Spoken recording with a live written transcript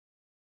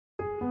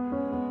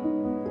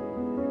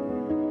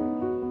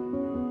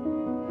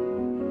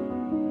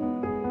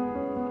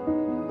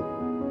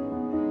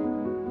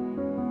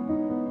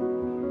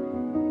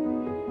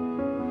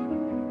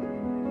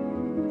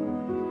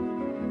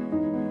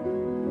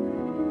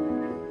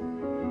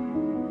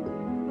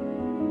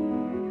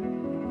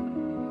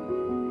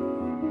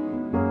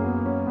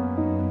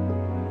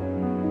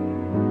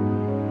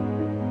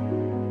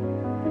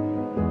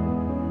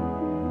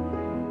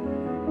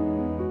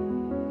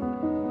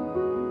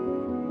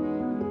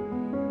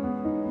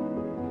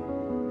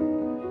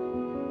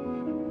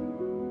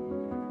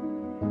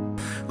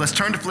let's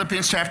turn to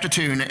Philippians chapter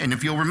 2. And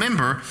if you'll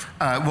remember,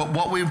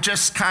 what we've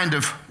just kind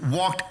of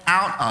walked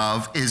out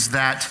of is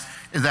that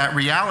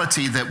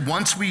reality that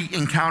once we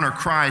encounter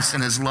Christ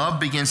and his love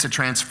begins to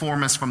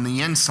transform us from the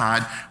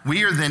inside,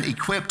 we are then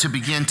equipped to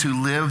begin to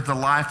live the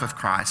life of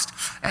Christ.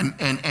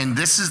 And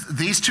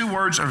these two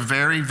words are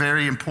very,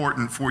 very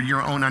important for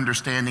your own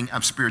understanding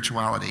of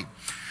spirituality.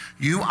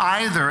 You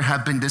either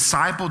have been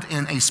discipled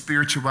in a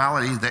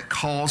spirituality that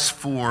calls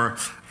for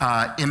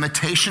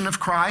imitation of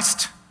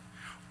Christ,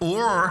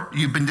 or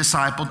you've been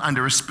discipled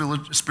under a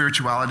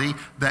spirituality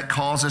that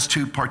calls us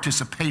to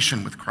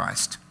participation with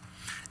Christ.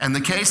 And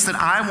the case that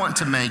I want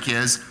to make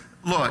is,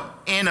 look,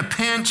 in a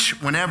pinch,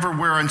 whenever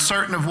we're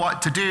uncertain of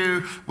what to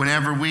do,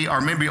 whenever we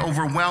are maybe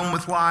overwhelmed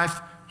with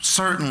life,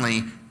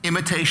 certainly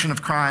imitation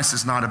of Christ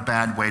is not a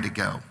bad way to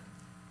go.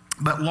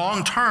 But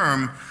long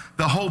term,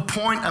 the whole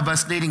point of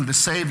us needing the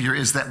Savior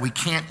is that we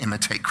can't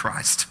imitate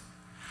Christ.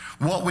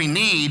 What we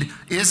need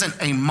isn't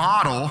a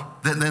model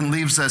that then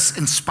leaves us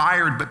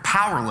inspired but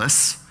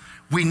powerless.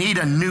 We need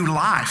a new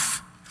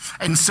life.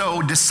 And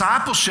so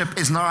discipleship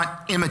is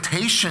not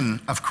imitation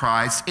of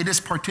Christ, it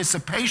is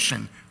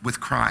participation with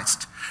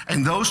Christ.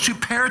 And those two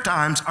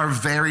paradigms are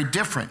very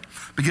different,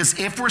 because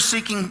if we're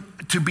seeking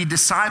to be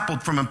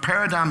discipled from a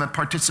paradigm of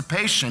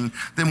participation,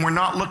 then we're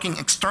not looking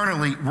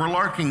externally, we're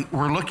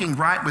looking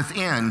right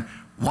within.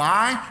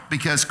 Why?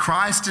 Because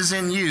Christ is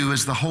in you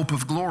as the hope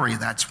of glory,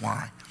 that's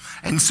why.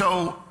 And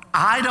so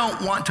I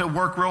don't want to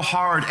work real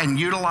hard and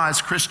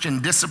utilize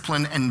Christian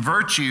discipline and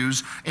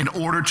virtues in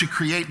order to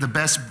create the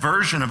best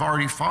version of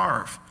Artie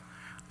Favre.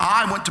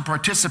 I want to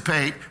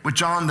participate with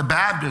John the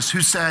Baptist,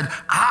 who said,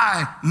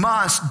 I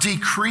must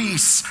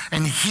decrease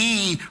and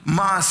he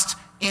must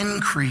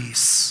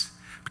increase.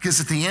 Because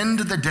at the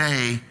end of the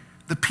day,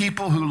 the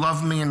people who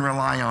love me and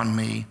rely on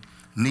me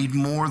need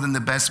more than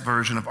the best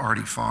version of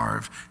Artie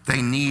Favre.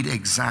 They need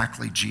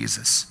exactly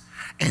Jesus.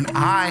 And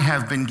I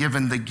have been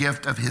given the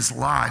gift of his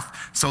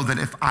life so that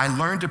if I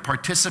learn to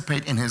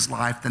participate in his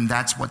life, then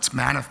that's what's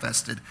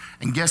manifested.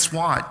 And guess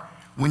what?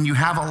 When you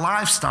have a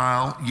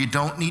lifestyle, you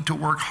don't need to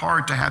work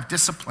hard to have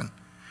discipline,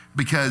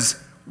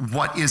 because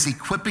what is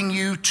equipping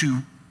you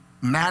to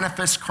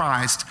manifest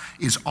Christ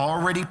is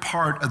already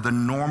part of the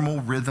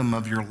normal rhythm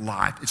of your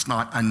life. It's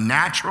not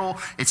unnatural.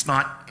 It's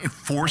not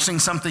forcing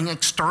something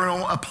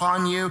external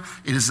upon you.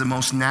 It is the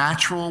most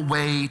natural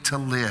way to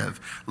live.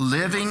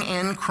 Living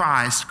in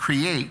Christ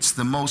creates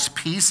the most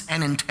peace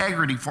and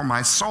integrity for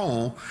my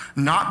soul,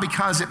 not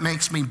because it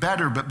makes me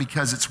better, but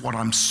because it's what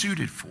I'm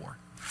suited for.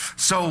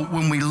 So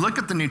when we look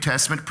at the New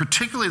Testament,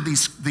 particularly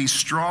these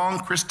strong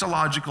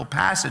Christological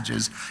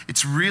passages,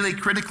 it's really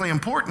critically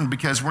important,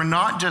 because we're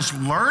not just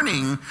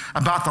learning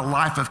about the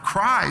life of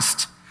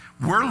Christ.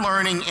 We're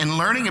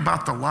learning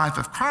about the life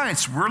of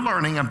Christ, we're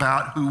learning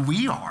about who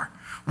we are.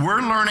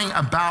 We're learning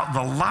about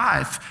the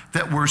life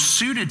that we're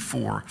suited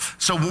for.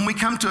 So when we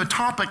come to a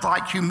topic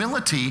like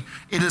humility,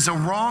 it is a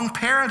wrong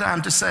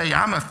paradigm to say,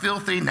 I'm a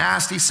filthy,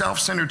 nasty,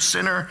 self-centered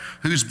sinner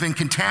who's been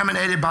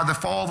contaminated by the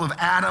fall of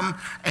Adam,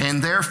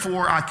 and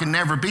therefore I can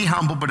never be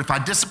humble, but if I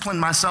discipline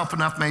myself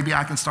enough, maybe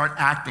I can start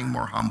acting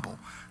more humble.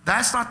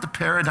 That's not the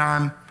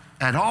paradigm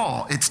at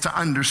all. It's to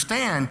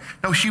understand,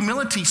 no,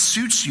 humility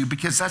suits you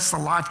because that's the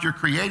life you're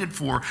created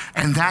for,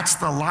 and that's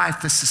the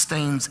life that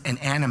sustains and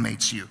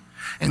animates you.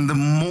 And the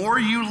more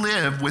you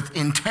live with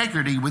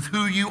integrity with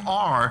who you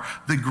are,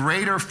 the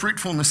greater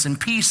fruitfulness and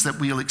peace that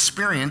we'll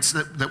experience,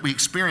 that we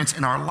experience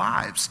in our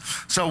lives.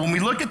 So when we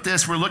look at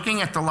this, we're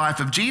looking at the life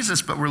of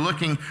Jesus, but we're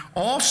looking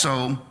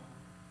also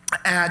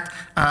at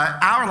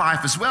our life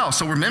as well.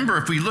 So remember,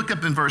 if we look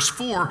up in verse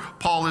 4,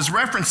 Paul is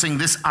referencing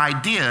this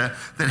idea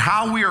that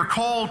how we are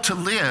called to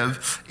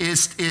live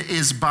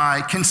is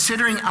by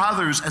considering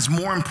others as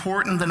more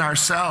important than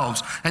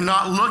ourselves, and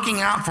not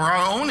looking out for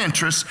our own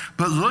interests,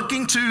 but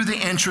looking to the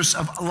interests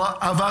of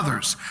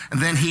others.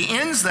 And then he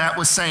ends that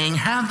with saying,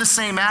 have the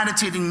same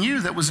attitude in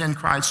you that was in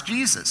Christ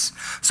Jesus.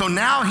 So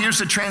now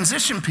here's a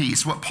transition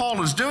piece. What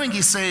Paul is doing,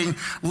 he's saying,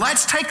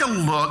 let's take a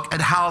look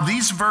at how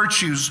these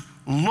virtues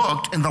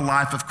looked in the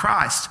life of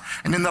Christ.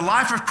 And in the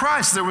life of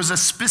Christ, there was a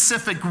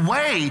specific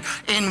way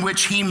in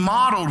which he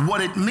modeled what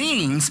it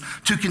means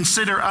to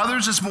consider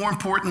others as more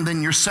important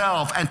than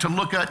yourself, and to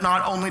look at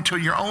not only to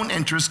your own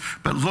interests,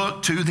 but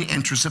look to the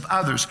interests of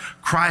others.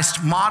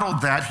 Christ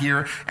modeled that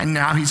here, and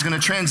now he's going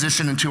to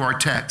transition into our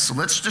text. So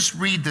let's just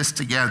read this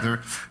together.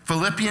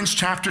 Philippians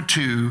chapter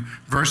 2,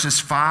 verses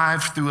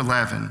 5 through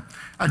 11.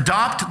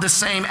 Adopt the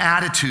same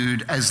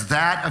attitude as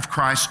that of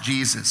Christ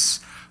Jesus,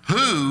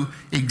 who,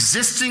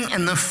 existing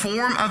in the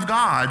form of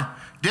God,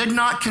 did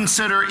not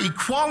consider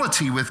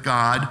equality with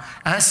God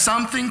as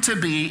something to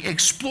be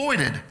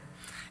exploited.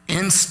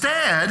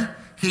 Instead,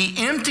 he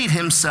emptied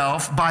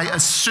himself by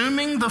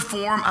assuming the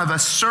form of a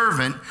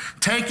servant,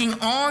 taking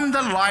on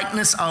the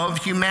likeness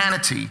of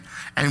humanity.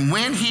 And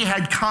when he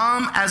had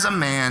come as a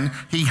man,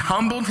 he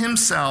humbled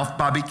himself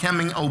by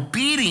becoming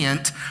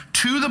obedient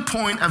to the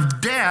point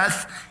of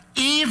death,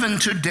 even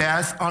to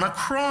death on a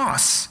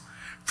cross.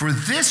 For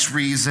this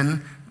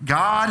reason,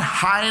 God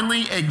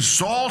highly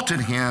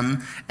exalted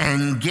him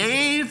and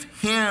gave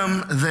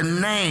him the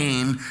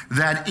name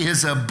that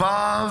is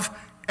above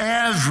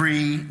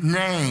every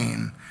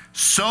name,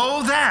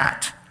 so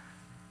that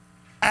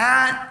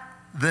at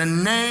the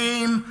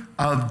name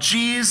of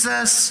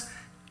Jesus,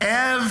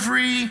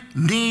 every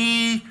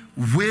knee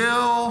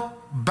will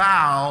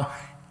bow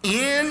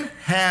in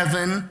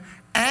heaven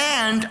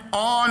and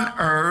on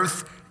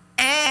earth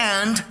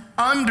and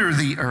under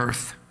the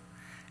earth,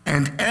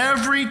 and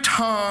every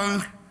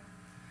tongue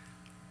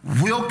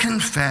will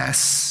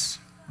confess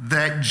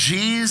that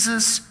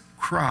Jesus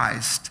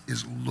Christ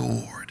is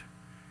Lord,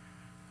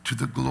 to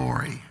the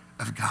glory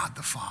of God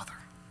the Father.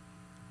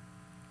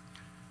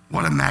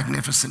 What a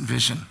magnificent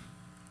vision.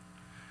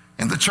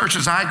 In the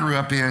churches I grew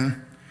up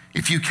in,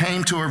 if you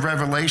came to a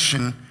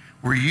revelation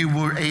where you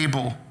were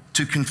able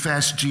to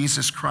confess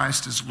Jesus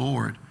Christ as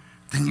Lord,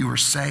 then you were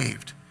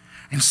saved.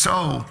 And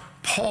so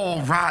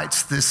Paul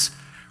writes this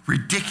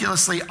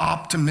ridiculously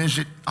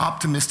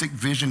optimistic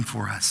vision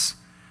for us.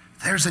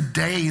 There's a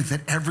day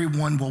that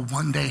everyone will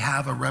one day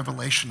have a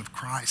revelation of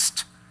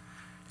Christ.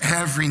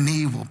 Every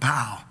knee will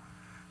bow.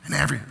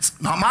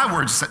 It's not my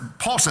words.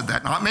 Paul said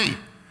that, not me.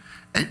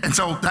 And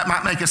so that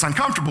might make us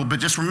uncomfortable, but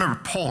just remember,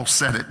 Paul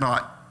said it,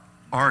 not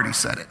already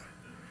said it.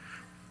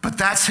 But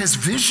that's his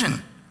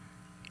vision,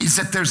 is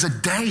that there's a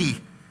day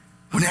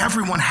when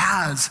everyone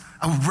has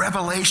a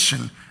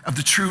revelation of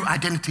the true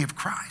identity of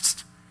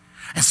Christ.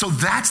 And so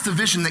that's the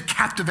vision that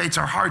captivates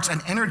our hearts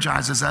and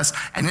energizes us,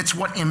 and it's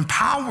what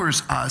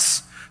empowers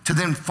us to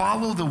then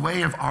follow the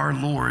way of our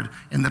Lord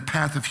in the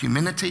path of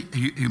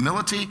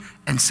humility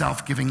and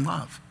self-giving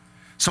love.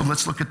 So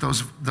let's look at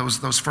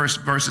those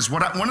first verses.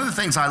 One of the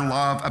things I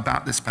love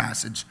about this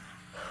passage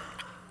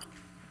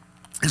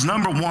is,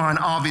 number one,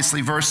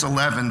 obviously, verse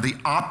 11, the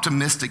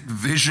optimistic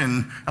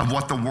vision of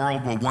what the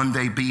world will one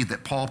day be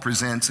that Paul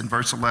presents in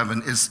verse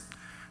 11 is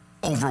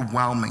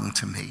overwhelming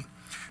to me.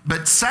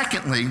 But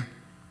secondly,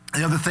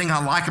 the other thing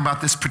I like about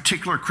this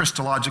particular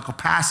Christological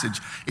passage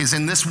is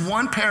in this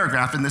one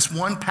paragraph, in this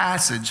one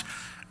passage,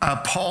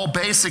 Paul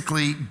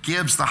basically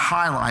gives the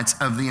highlights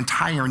of the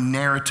entire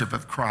narrative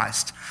of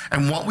Christ.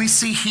 And what we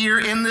see here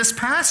in this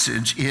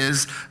passage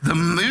is the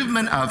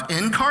movement of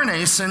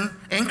incarnation,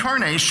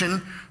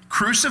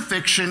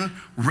 crucifixion,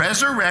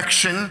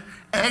 resurrection,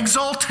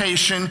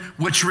 exaltation,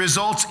 which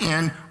results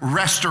in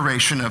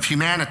restoration of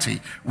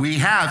humanity. We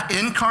have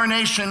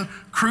incarnation,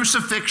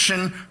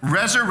 crucifixion,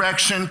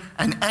 resurrection,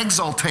 and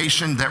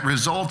exaltation that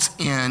results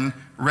in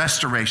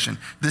restoration.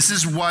 This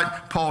is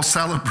what Paul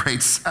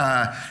celebrates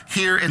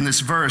here in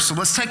this verse. So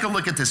let's take a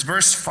look at this.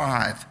 Verse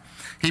 5.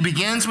 He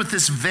begins with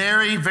this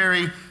very,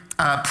 very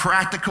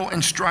practical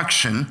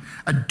instruction: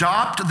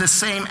 adopt the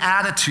same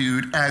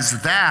attitude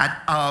as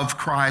that of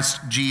Christ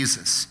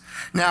Jesus.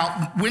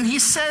 Now, when he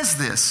says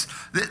this,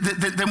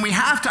 then we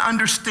have to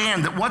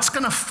understand that what's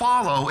going to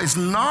follow is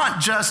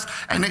not just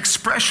an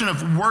expression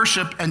of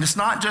worship, and it's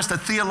not just a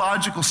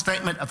theological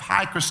statement of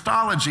high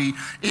Christology.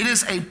 It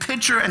is a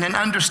picture and an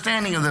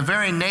understanding of the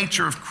very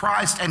nature of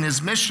Christ and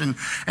his mission.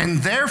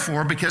 And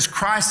therefore, because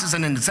Christ is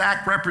an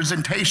exact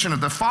representation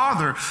of the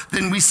Father,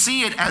 then we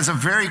see it as a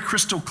very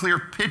crystal clear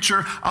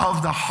picture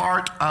of the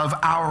heart of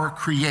our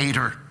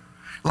Creator.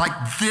 Like,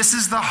 this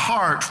is the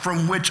heart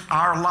from which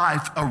our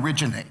life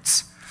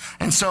originates.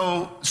 And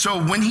so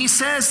when he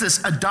says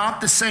this,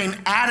 adopt the same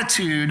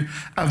attitude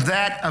of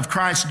that of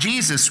Christ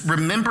Jesus,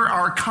 remember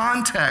our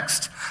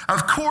context.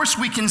 Of course,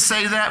 we can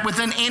say that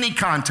within any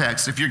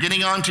context. If you're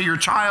getting on to your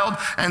child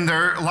and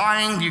they're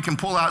lying, you can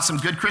pull out some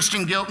good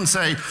Christian guilt and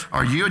say,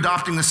 are you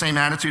adopting the same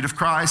attitude of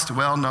Christ?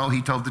 Well, no,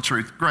 he told the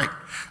truth. Great.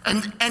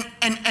 And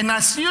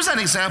I use that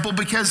example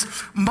because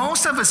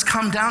most of us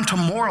come down to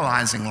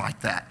moralizing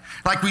like that.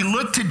 Like, we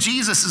look to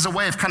Jesus as a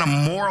way of kind of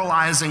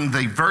moralizing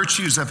the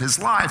virtues of his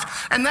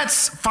life. And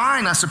that's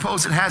fine, I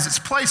suppose it has its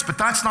place, but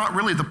that's not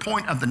really the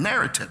point of the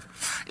narrative.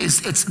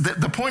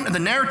 The point of the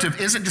narrative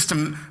isn't just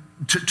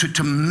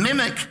to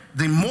mimic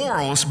the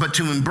morals, but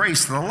to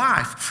embrace the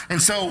life.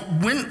 And so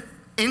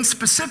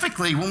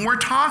specifically, when we're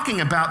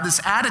talking about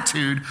this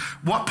attitude,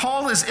 what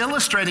Paul is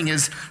illustrating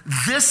is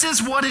this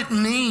is what it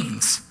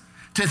means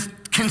to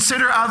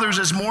consider others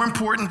as more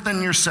important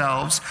than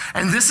yourselves.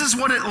 And this is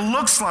what it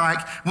looks like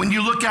when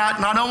you look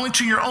out not only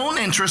to your own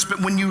interests, but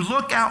when you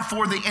look out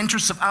for the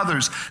interests of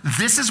others.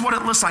 This is what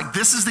it looks like.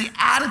 This is the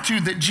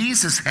attitude that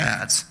Jesus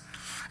has.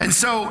 And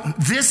so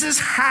this is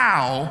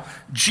how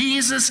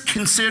Jesus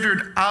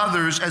considered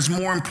others as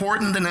more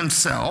important than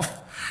himself.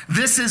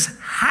 This is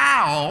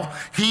how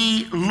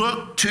he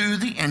looked to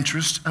the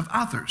interest of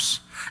others.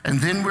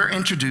 And then we're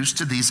introduced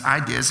to these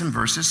ideas in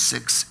verses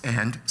 6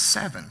 and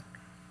 7.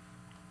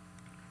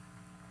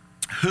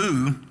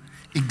 Who,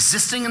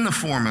 existing in the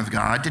form of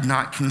God, did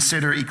not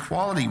consider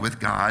equality with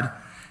God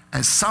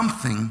as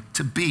something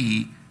to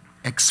be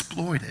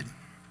exploited.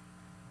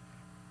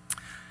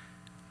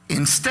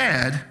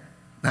 Instead,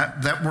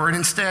 that word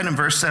instead in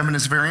verse 7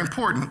 is very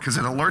important because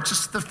it alerts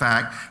us to the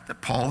fact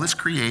that Paul is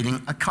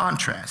creating a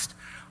contrast.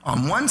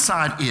 On one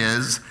side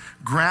is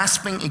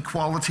grasping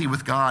equality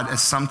with God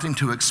as something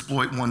to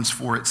exploit one's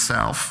for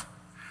itself.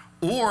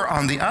 Or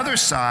on the other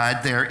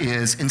side, there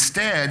is,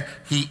 instead,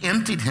 he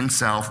emptied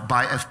himself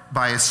by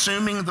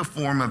assuming the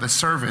form of a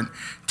servant,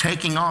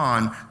 taking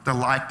on the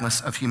likeness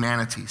of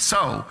humanity.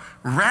 So,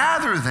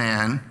 rather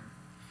than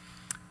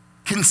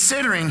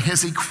considering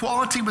his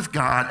equality with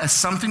God as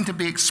something to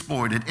be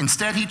exploited,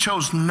 instead he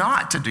chose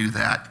not to do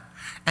that.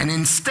 And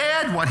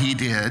instead what he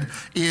did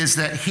is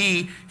that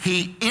he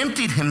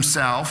emptied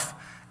himself,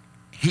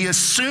 he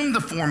assumed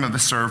the form of a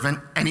servant,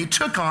 and he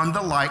took on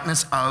the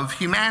likeness of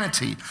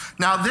humanity.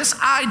 Now, this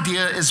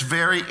idea is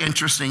very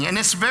interesting, and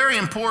it's very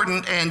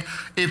important. And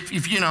if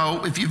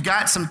you've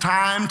got some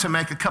time to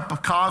make a cup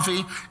of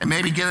coffee and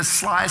maybe get a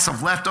slice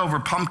of leftover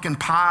pumpkin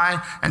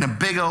pie and a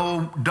big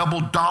old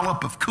double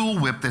dollop of Cool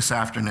Whip this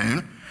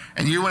afternoon,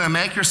 and you want to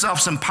make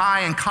yourself some pie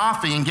and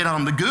coffee and get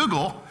on the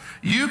Google,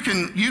 you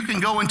can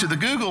go into the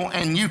Google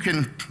and you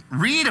can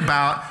read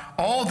about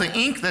all the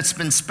ink that's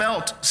been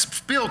spilt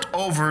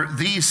over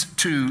these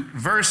two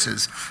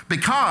verses,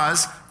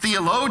 because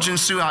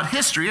theologians throughout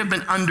history have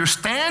been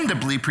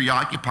understandably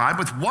preoccupied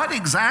with what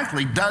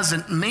exactly does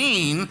it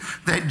mean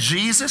that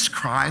Jesus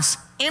Christ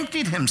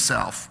emptied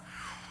himself.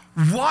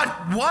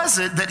 What was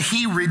it that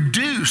he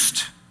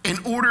reduced in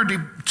order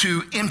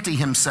to empty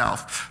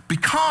himself?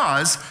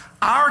 Because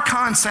our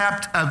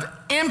concept of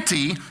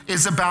empty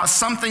is about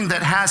something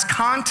that has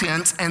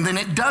contents and then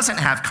it doesn't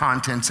have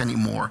contents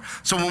anymore.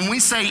 So when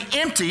we say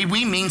empty,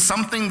 we mean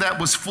something that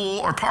was full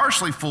or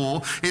partially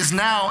full is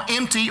now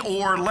empty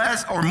or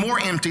less or more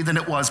empty than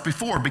it was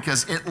before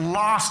because it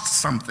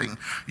lost something.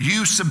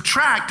 You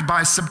subtract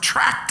by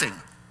subtracting.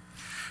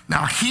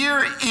 Now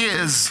here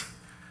is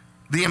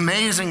the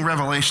amazing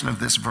revelation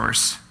of this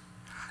verse,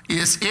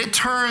 is it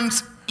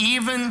turns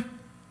even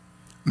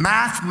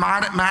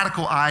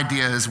mathematical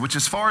ideas, which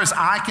as far as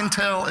I can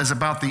tell is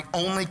about the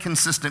only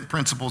consistent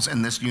principles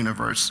in this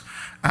universe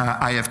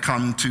I have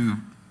come to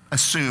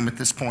assume at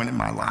this point in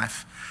my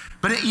life.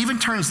 But it even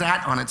turns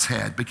that on its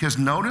head, because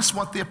notice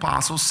what the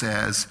apostle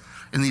says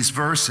in these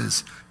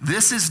verses.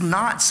 This is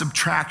not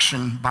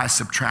subtraction by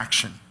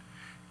subtraction.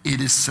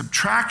 It is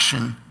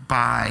subtraction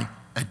by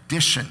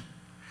addition.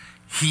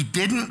 He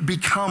didn't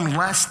become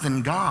less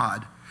than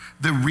God.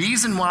 The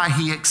reason why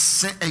he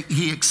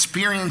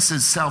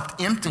experiences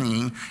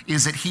self-emptying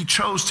is that he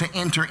chose to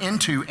enter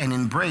into and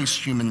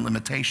embrace human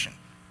limitation.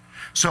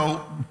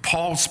 So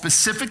Paul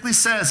specifically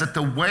says that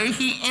the way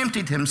he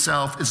emptied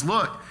himself is,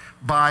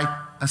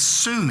 by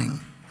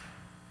assuming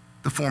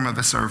the form of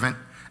a servant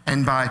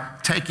and by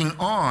taking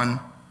on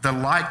the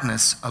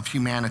likeness of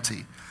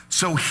humanity.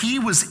 So he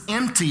was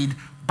emptied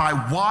by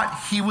what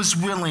he was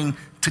willing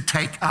to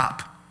take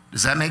up.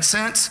 Does that make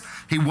sense?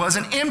 He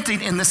wasn't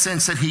emptied in the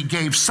sense that he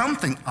gave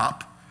something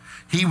up.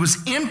 He was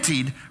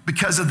emptied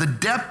because of the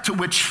depth to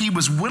which he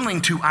was willing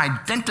to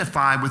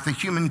identify with the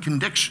human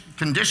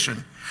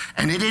condition.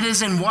 And it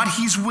is in what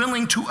he's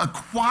willing to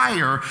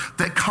acquire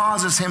that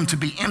causes him to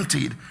be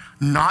emptied,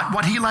 not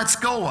what he lets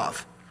go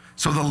of.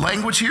 So the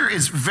language here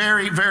is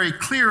very, very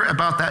clear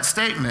about that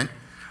statement.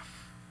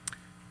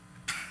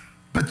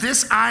 But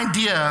this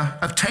idea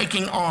of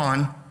taking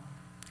on,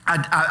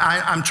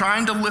 I'm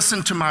trying to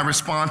listen to my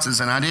responses,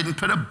 and I didn't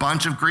put a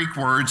bunch of Greek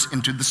words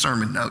into the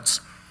sermon notes.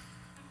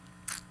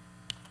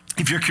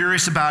 If you're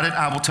curious about it,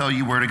 I will tell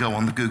you where to go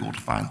on the Google to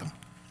find them.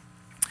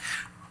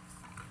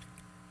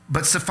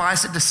 But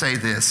suffice it to say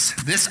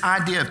this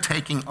idea of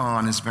taking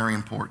on is very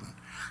important,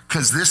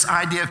 because this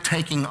idea of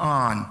taking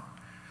on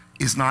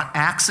is not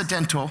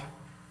accidental,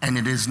 and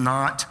it is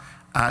not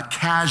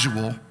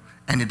casual,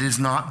 and it is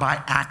not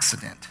by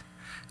accident.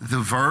 The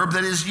verb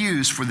that is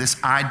used for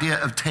this idea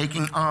of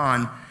taking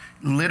on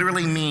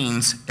literally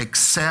means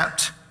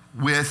accept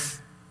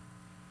with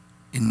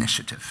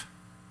initiative.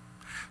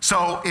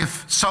 So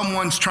if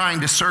someone's trying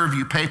to serve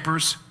you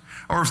papers,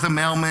 or if the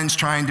mailman's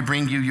trying to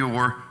bring you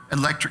your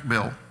electric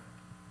bill,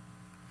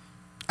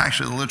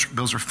 actually the electric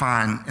bills are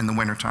fine in the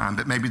wintertime,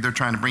 but maybe they're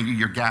trying to bring you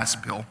your gas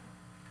bill.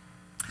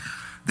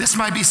 This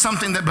might be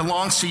something that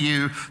belongs to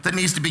you, that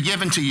needs to be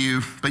given to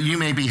you, but you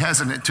may be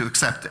hesitant to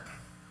accept it.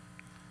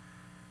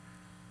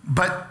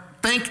 But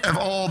think of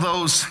all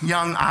those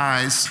young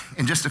eyes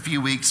in just a few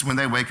weeks when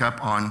they wake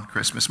up on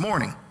Christmas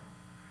morning.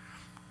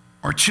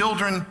 Are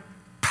children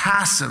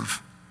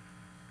passive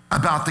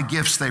about the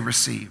gifts they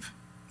receive?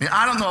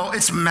 I don't know,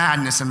 it's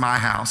madness in my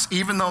house,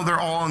 even though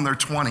they're all in their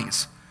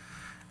 20s.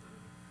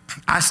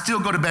 I still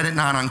go to bed at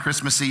 9 on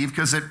Christmas Eve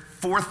because at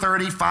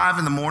 4:30, 5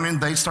 in the morning,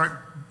 they start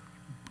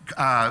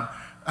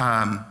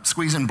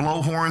squeezing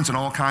blowhorns and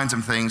all kinds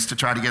of things to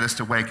try to get us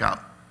to wake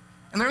up.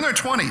 And they're in their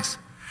 20s.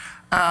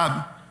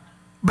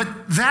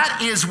 But that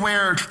is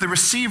where the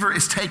receiver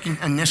is taking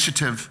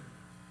initiative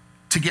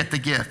to get the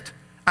gift.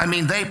 I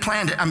mean, they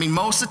planned it. I mean,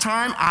 most of the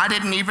time, I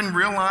didn't even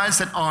realize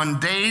that on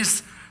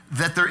days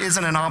that there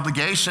isn't an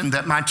obligation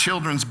that my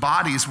children's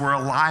bodies were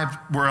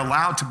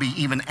allowed to be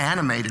even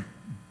animated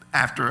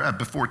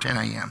before 10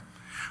 a.m.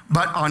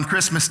 But on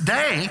Christmas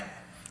Day,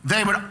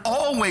 They would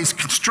always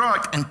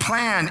construct and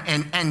plan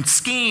and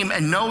scheme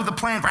and know the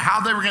plan for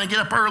how they were going to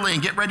get up early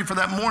and get ready for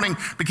that morning,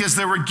 because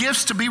there were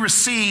gifts to be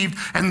received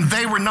and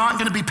they were not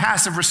going to be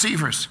passive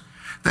receivers.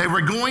 They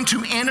were going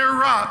to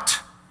interrupt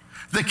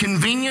the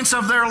convenience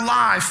of their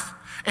life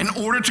in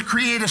order to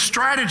create a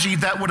strategy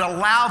that would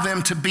allow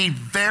them to be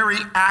very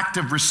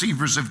active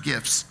receivers of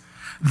gifts.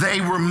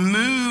 They were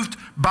moved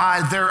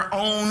by their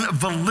own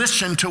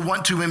volition to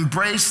want to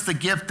embrace the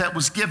gift that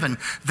was given.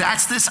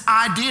 That's this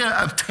idea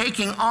of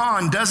taking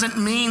on doesn't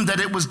mean that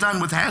it was done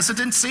with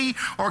hesitancy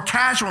or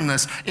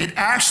casualness. It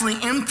actually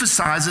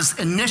emphasizes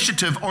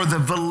initiative or the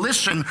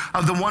volition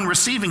of the one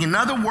receiving. In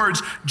other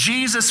words,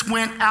 Jesus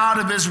went out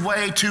of his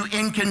way to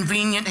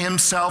inconvenient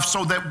himself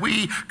so that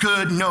we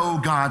could know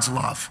God's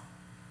love.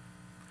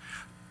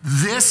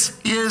 This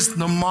is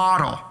the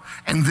model.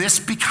 And this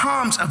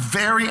becomes a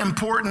very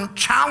important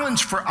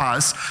challenge for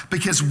us,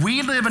 because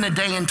we live in a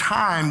day and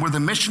time where the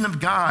mission of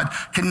God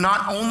can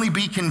not only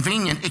be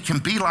convenient, it can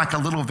be like a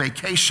little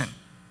vacation.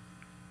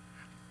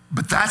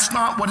 But that's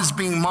not what is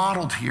being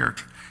modeled here.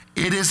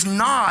 It is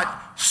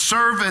not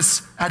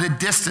service at a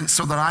distance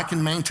so that I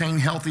can maintain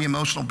healthy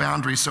emotional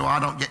boundaries so I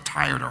don't get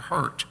tired or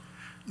hurt.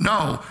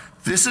 No,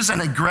 this is an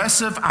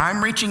aggressive,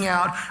 I'm reaching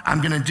out, I'm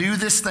going to do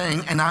this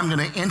thing, and I'm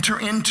going to enter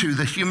into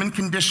the human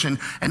condition,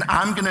 and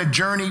I'm going to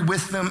journey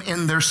with them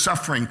in their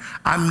suffering.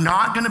 I'm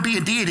not going to be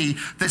a deity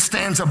that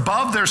stands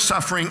above their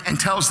suffering and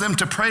tells them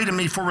to pray to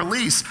me for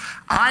release.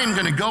 I'm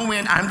going to go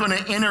in, I'm going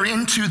to enter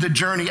into the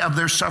journey of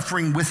their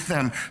suffering with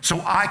them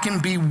so I can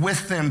be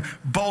with them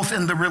both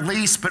in the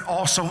release but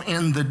also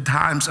in the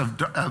times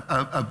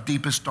of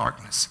deepest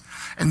darkness.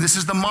 And this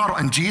is the model.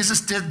 And Jesus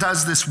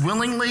does this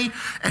willingly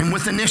and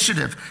with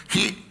initiative.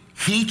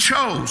 He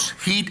chose.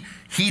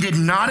 He did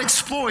not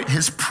exploit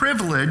his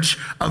privilege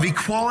of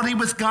equality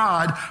with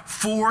God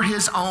for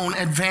his own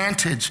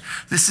advantage.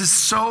 This is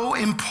so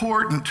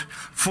important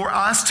for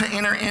us to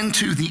enter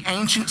into the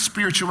ancient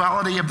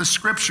spirituality of the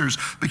scriptures,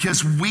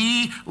 because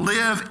we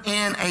live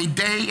in a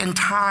day and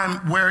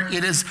time where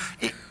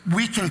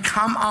we can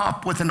come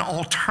up with an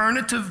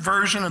alternative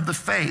version of the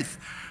faith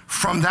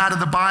from that of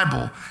the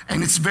Bible.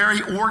 And it's very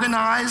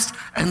organized,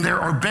 and there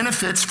are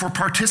benefits for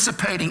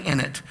participating in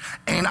it.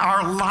 And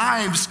our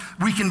lives,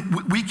 we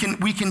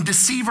can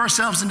deceive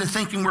ourselves into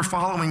thinking we're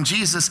following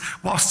Jesus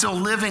while still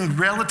living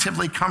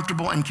relatively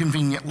comfortable and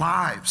convenient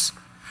lives,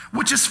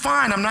 which is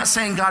fine. I'm not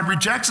saying God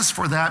rejects us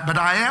for that, but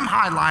I am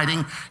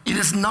highlighting it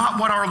is not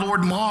what our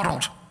Lord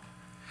modeled.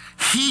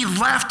 He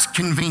left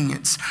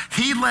convenience.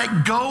 He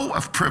let go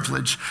of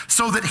privilege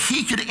so that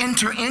he could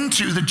enter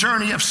into the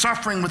journey of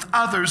suffering with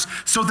others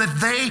so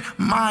that they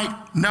might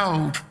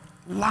know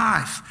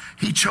life.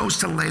 He chose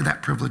to lay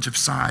that privilege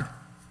aside.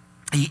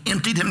 He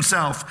emptied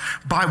himself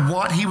by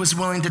what he was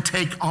willing to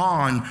take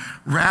on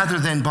rather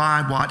than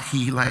by what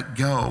he let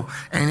go.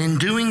 And in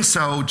doing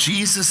so,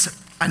 Jesus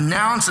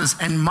announces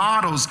and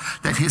models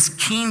that his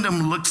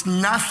kingdom looks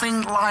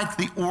nothing like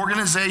the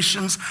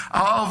organizations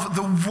of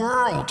the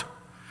world,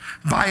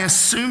 by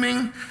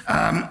assuming,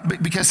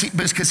 because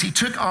he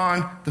took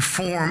on the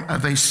form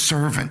of a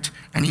servant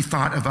and he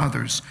thought of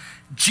others.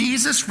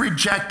 Jesus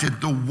rejected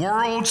the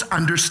world's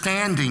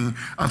understanding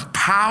of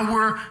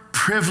power,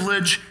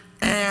 privilege,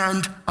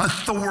 and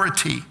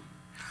authority.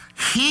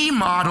 He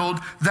modeled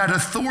that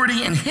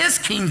authority in his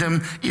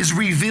kingdom is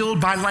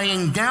revealed by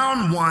laying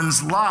down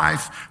one's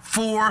life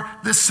for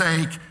the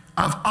sake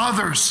of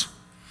others.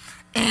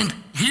 And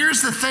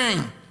here's the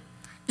thing.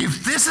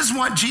 If this is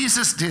what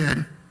Jesus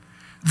did,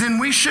 then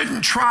we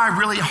shouldn't try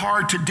really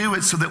hard to do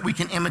it so that we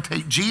can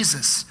imitate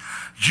Jesus.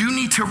 You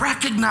need to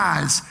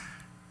recognize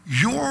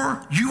you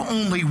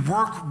only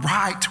work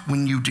right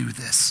when you do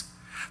this.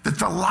 That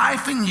the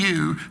life in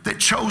you that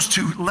chose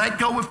to let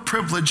go of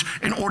privilege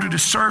in order to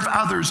serve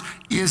others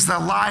is the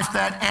life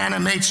that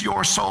animates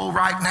your soul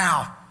right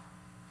now.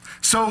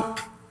 So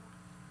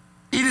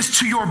it is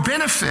to your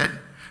benefit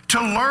to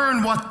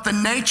learn what the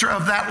nature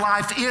of that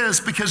life is,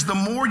 because the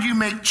more you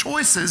make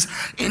choices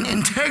in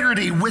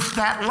integrity with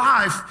that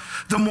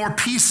life, the more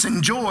peace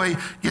and joy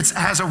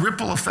has a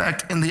ripple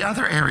effect in the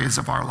other areas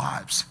of our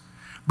lives.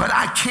 But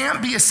I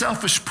can't be a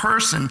selfish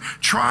person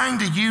trying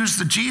to use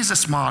the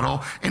Jesus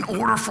model in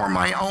order for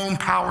my own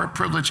power,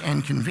 privilege,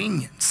 and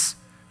convenience.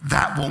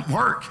 That won't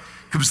work,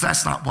 because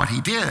that's not what he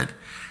did.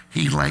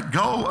 He let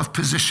go of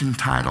position,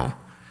 title,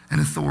 and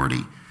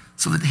authority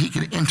so that he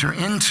could enter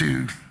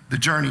into the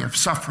journey of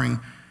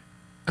suffering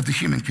of the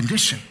human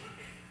condition.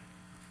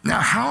 Now,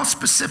 how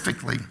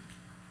specifically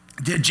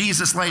did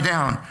Jesus lay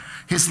down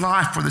his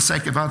life for the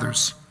sake of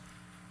others?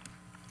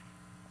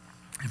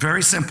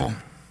 Very simple.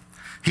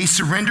 He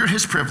surrendered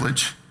his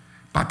privilege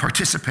by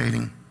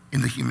participating in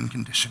the human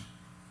condition.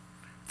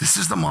 This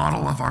is the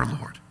model of our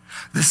Lord.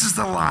 This is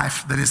the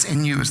life that is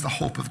in you as the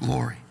hope of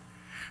glory.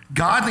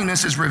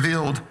 Godliness is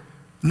revealed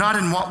not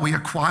in what we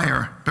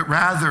acquire, but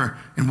rather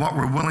in what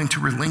we're willing to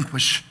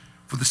relinquish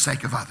for the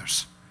sake of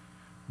others.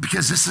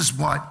 Because this is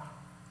what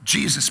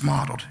Jesus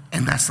modeled,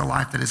 and that's the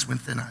life that is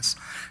within us.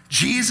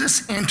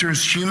 Jesus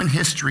enters human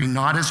history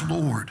not as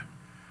Lord,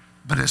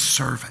 but as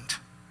servant.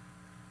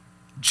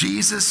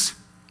 Jesus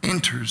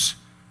enters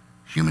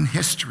human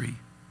history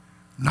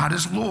not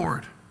as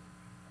Lord,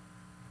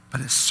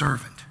 but as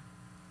servant.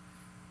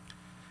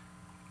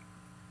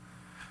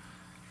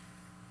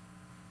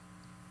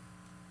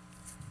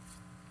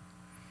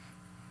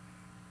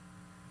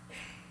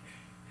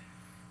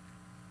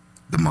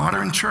 The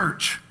modern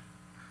church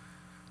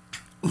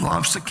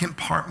loves to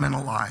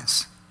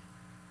compartmentalize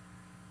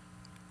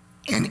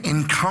and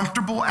in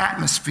comfortable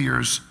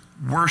atmospheres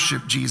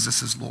worship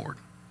Jesus as Lord.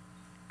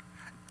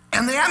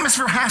 And the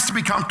atmosphere has to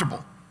be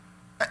comfortable.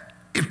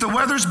 If the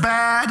weather's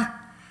bad,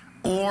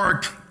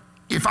 or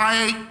if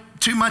I ate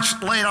too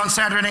much late on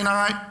Saturday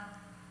night,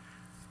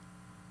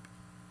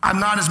 I'm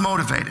not as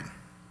motivated.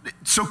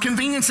 So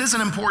convenience is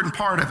an important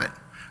part of it.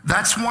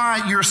 That's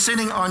why you're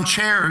sitting on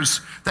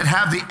chairs that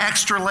have the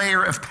extra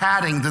layer of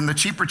padding than the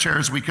cheaper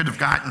chairs we could have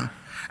gotten.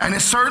 And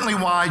it's certainly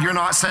why you're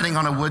not sitting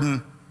on a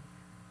wooden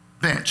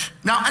bench.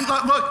 Now, and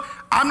look,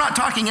 I'm not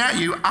talking at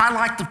you. I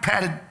like the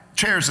padded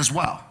chairs as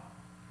well.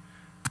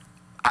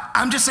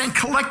 I'm just saying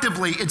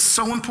collectively, it's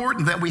so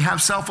important that we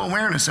have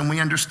self-awareness and we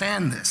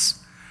understand this.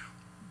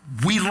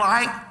 We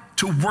like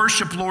to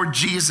worship Lord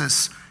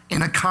Jesus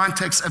in a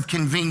context of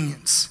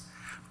convenience,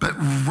 but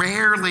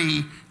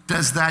rarely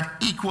does that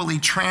equally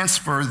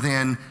transfer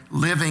then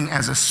living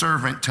as a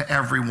servant to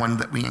everyone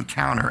that we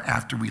encounter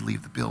after we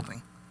leave the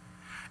building.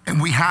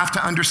 And we have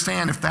to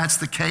understand if that's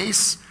the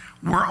case,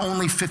 we're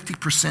only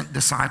 50%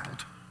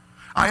 discipled.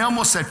 I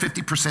almost said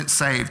 50%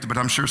 saved, but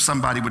I'm sure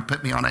somebody would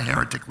put me on a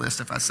heretic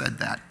list if I said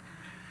that.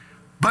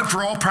 But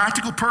for all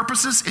practical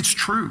purposes, it's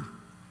true.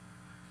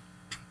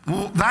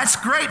 Well, that's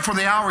great for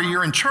the hour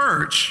you're in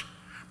church,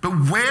 but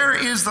where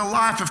is the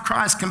life of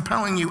Christ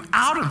compelling you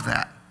out of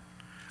that?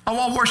 Oh,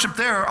 I'll worship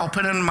there, I'll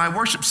put it in my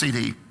worship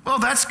CD. Well,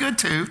 that's good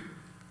too.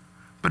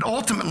 But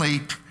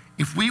ultimately,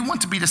 if we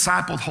want to be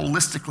discipled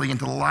holistically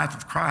into the life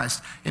of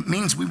Christ, it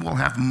means we will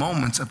have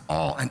moments of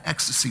awe and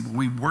ecstasy where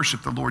we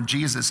worship the Lord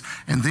Jesus,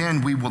 and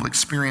then we will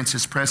experience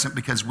his presence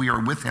because we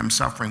are with him,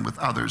 suffering with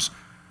others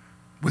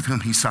with whom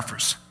he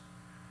suffers.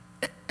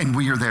 And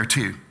we are there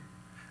too.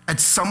 At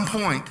some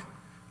point,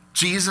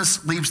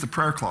 Jesus leaves the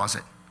prayer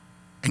closet,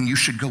 and you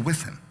should go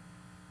with him.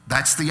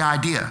 That's the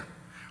idea.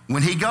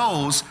 When he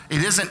goes,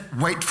 it isn't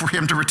wait for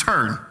him to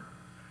return.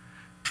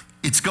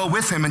 It's go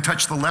with him and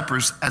touch the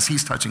lepers as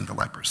he's touching the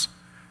lepers.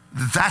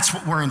 That's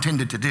what we're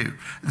intended to do.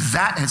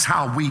 That is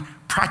how we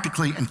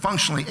practically and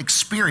functionally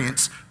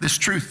experience this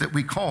truth that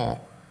we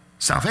call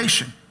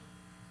salvation.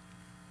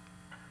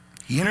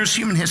 He enters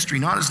human history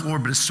not as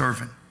Lord, but as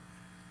servant.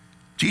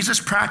 Jesus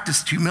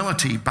practiced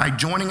humility by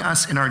joining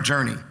us in our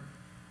journey.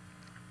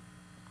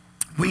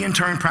 We in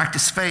turn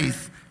practice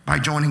faith by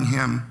joining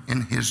him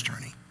in his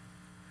journey.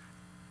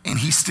 And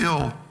he's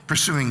still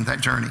pursuing that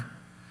journey.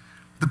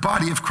 The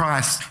body of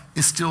Christ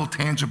is still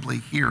tangibly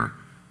here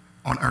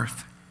on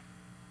earth.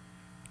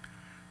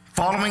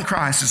 Following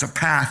Christ is a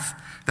path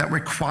that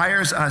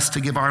requires us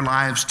to give our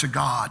lives to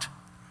God,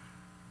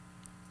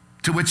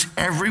 to which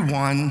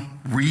everyone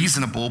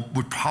reasonable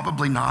would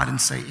probably nod and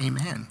say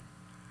amen.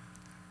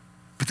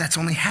 But that's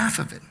only half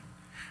of it.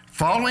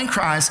 Following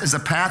Christ is a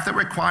path that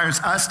requires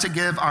us to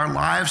give our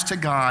lives to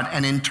God,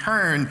 and in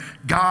turn,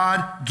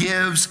 God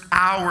gives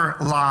our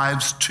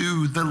lives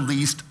to the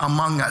least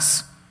among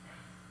us.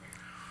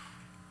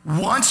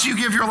 Once you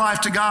give your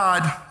life to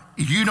God,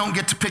 you don't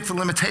get to pick the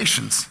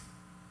limitations.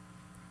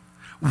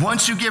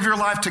 Once you give your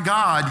life to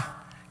God,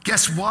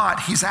 guess what?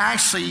 He's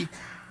actually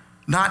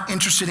not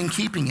interested in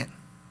keeping it.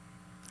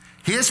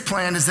 His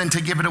plan is then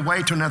to give it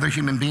away to another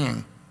human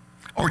being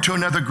or to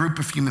another group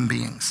of human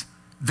beings.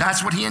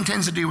 That's what he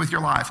intends to do with your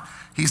life.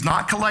 He's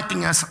not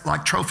collecting us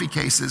like trophy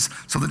cases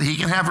so that he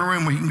can have a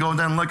room where he can go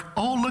down and look,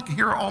 oh, look,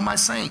 here are all my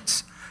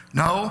saints.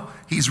 No,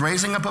 he's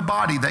raising up a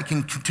body that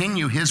can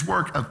continue his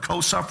work of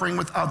co-suffering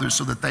with others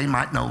so that they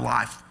might know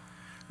life.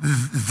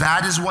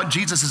 That is what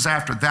Jesus is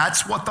after.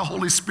 That's what the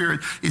Holy Spirit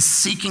is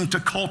seeking to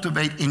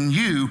cultivate in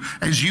you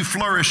as you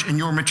flourish in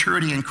your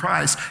maturity in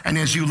Christ and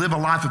as you live a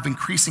life of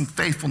increasing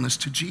faithfulness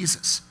to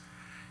Jesus.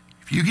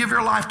 If you give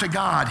your life to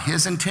God,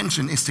 his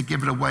intention is to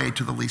give it away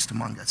to the least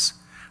among us.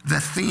 The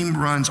theme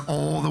runs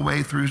all the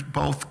way through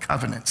both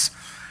covenants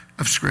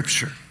of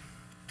Scripture.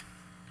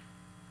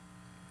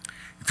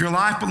 If your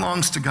life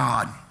belongs to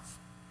God,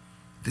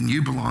 then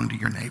you belong to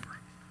your neighbor.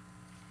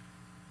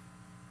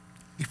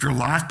 If your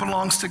life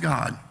belongs to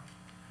God,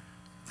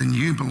 then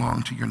you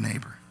belong to your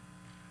neighbor.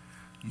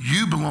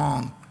 You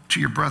belong to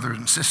your brothers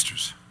and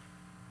sisters.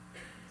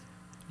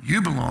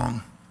 You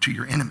belong to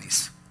your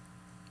enemies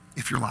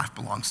if your life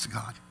belongs to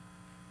God.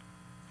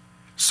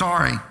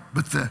 Sorry,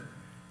 but the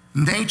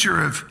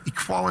nature of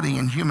equality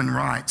and human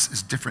rights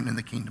is different in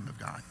the kingdom of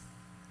God.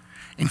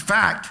 In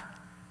fact,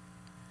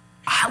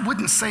 I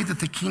wouldn't say that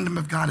the kingdom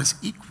of God is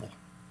equal.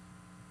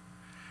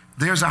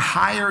 There's a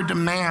higher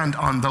demand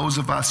on those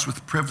of us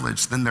with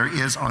privilege than there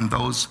is on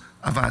those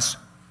of us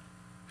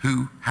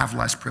who have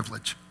less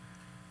privilege.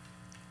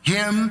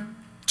 Him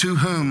to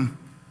whom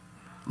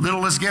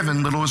little is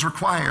given, little is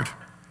required.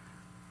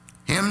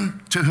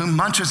 Him to whom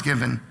much is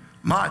given,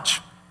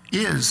 much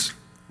is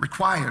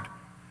required.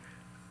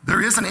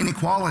 There is an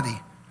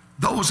inequality.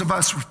 Those of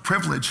us with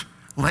privilege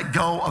let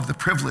go of the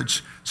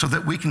privilege so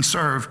that we can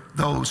serve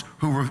those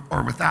who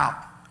are without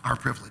our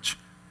privilege.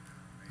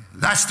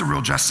 That's the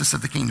real justice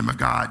of the kingdom of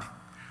God.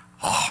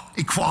 Oh,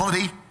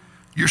 equality,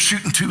 you're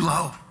shooting too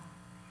low.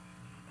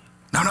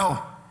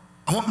 No,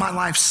 I want my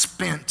life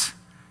spent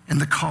in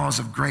the cause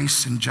of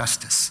grace and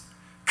justice,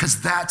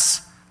 because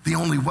that's the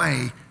only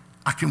way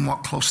I can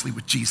walk closely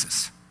with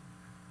Jesus.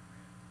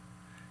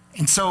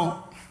 And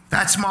so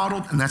that's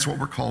modeled, and that's what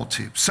we're called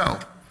to. So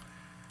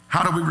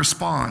how do we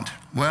respond?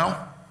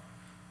 Well,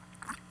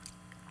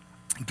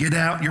 get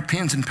out your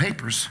pens and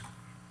papers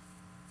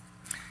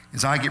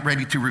as I get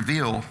ready to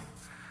reveal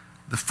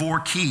the 4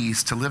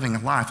 keys to living a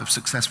life of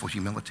successful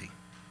humility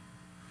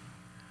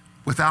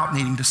without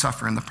needing to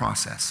suffer in the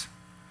process.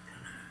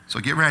 So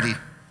get ready.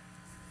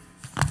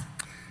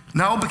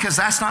 No, because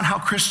that's not how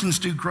Christians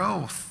do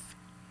growth.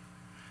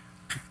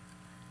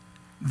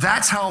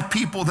 That's how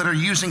people that are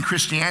using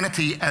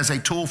Christianity as a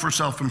tool for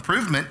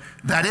self-improvement,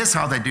 that is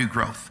how they do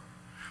growth.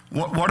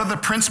 What are the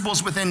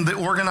principles within the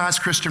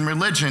organized Christian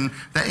religion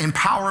that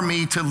empower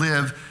me to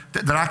live,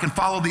 that I can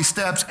follow these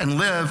steps and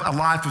live a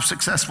life of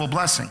successful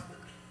blessing?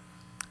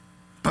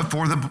 But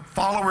for the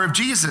follower of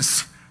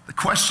Jesus, the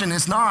question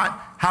is not,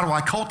 how do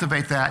I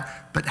cultivate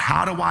that, but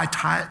how do I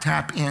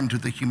tap into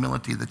the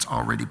humility that's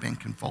already been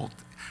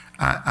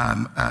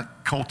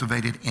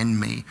cultivated in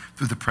me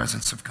through the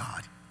presence of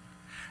God?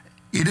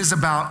 It is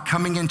about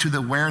coming into the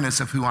awareness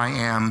of who I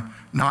am,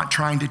 not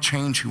trying to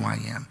change who I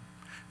am.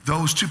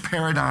 Those 2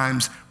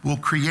 paradigms will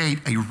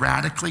create a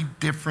radically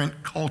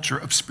different culture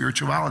of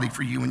spirituality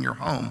for you in your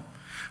home.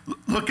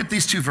 Look at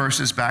these 2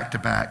 verses back to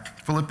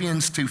back.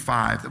 Philippians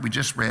 2:5 that we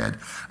just read.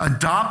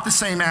 Adopt the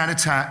same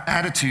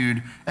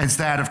attitude as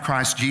that of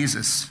Christ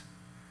Jesus.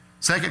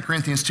 2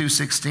 Corinthians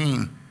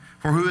 2:16.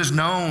 For who has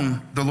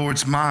known the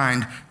Lord's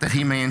mind that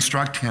he may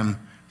instruct him?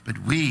 But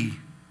we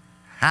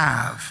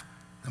have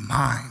the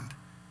mind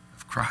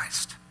of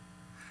Christ.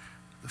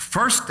 The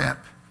first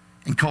step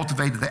in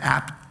cultivating the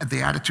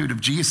attitude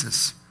of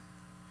Jesus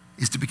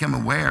is to become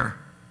aware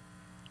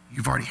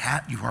you already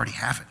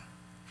have it.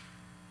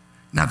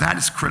 Now that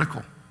is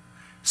critical.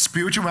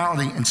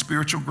 Spirituality and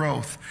spiritual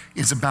growth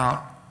is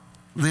about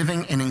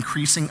living in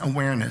increasing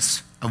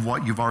awareness of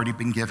what you've already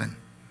been given.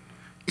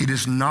 It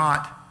is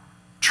not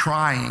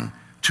trying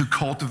to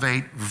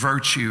cultivate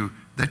virtue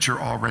that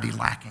you're already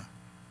lacking.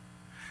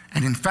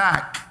 And in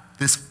fact,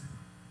 this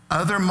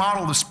other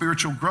model of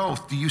spiritual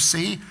growth, do you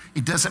see?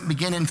 It doesn't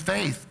begin in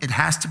faith. It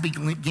has to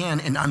begin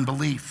in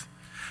unbelief.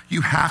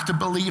 You have to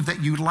believe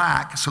that you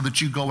lack so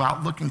that you go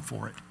out looking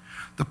for it.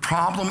 The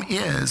problem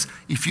is,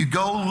 if you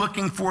go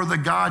looking for the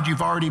God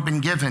you've already been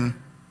given,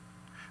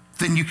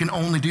 then you can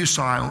only do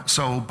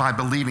so by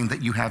believing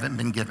that you haven't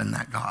been given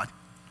that God.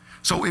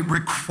 So it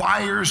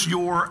requires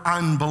your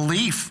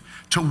unbelief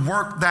to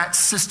work that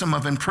system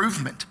of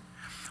improvement.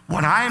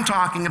 What I am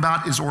talking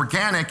about is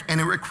organic, and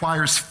it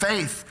requires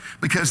faith,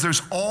 because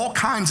there's all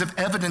kinds of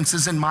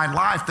evidences in my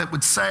life that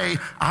would say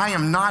I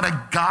am not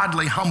a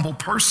godly, humble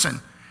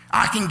person.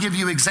 I can give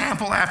you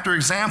example after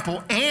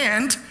example,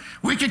 and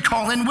we could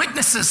call in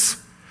witnesses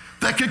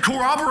that could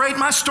corroborate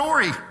my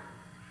story.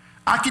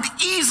 I could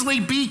easily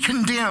be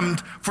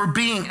condemned for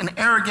being an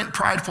arrogant,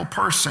 prideful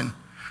person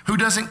who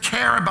doesn't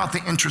care about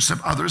the interests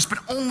of others, but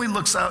only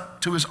looks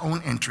up to his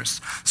own interests.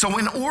 So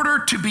in order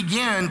to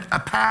begin a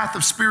path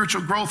of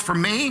spiritual growth for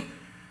me,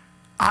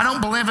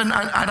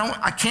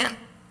 I can't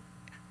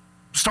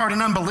start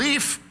in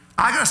unbelief.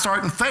 I gotta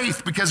start in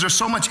faith, because there's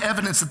so much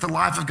evidence that the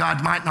life of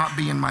God might not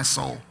be in my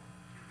soul.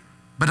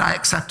 But I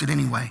accept it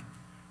anyway.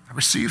 I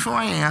receive who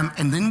I am,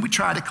 and then we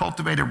try to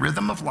cultivate a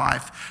rhythm of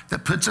life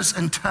that puts us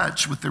in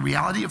touch with the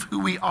reality of who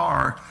we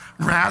are,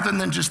 rather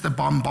than just the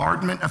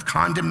bombardment of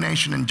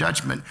condemnation and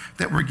judgment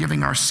that we're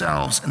giving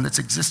ourselves and that's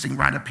existing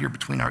right up here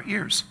between our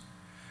ears.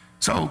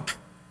 So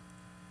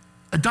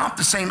adopt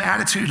the same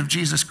attitude of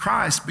Jesus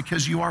Christ,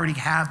 because you already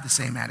have the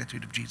same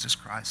attitude of Jesus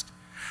Christ.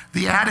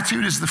 The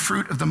attitude is the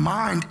fruit of the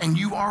mind, and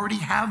you already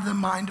have the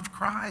mind of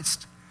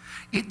Christ.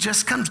 It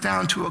just comes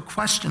down to a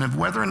question of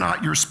whether or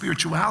not your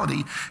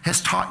spirituality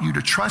has taught you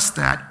to trust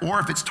that, or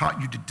if it's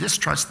taught you to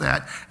distrust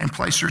that and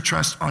place your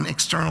trust on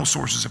external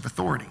sources of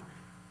authority.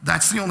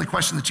 That's the only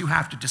question that you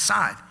have to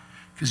decide,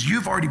 because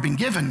you've already been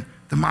given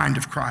the mind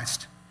of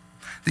Christ.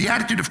 The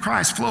attitude of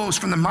Christ flows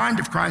from the mind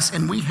of Christ,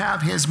 and we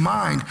have his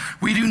mind.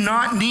 We do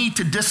not need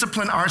to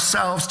discipline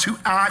ourselves to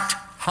act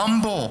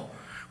humble.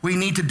 We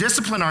need to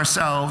discipline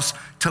ourselves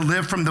to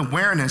live from the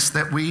awareness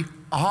that we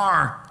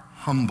are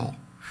humble.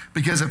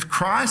 Because if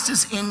Christ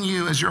is in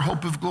you as your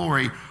hope of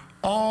glory,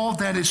 all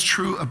that is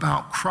true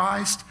about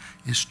Christ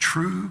is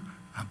true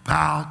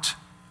about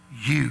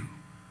you.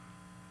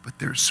 But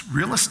there's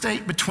real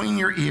estate between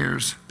your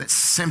ears that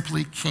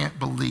simply can't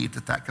believe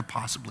that that could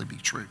possibly be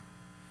true.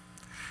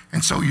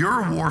 And so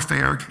your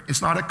warfare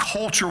is not a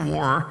culture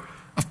war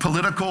of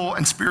political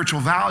and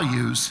spiritual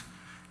values.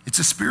 It's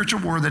a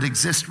spiritual war that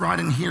exists right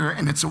in here,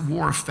 and it's a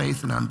war of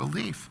faith and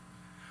unbelief.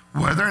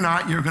 Whether or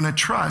not you're going to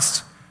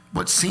trust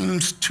what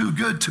seems too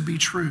good to be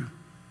true.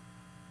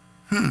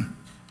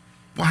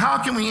 Well,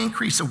 how can we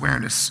increase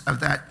awareness of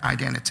that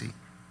identity?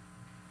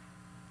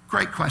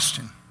 Great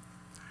question.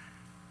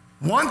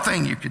 One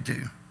thing you could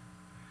do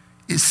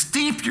is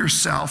steep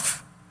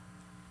yourself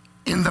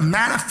in the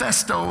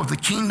manifesto of the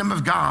kingdom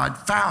of God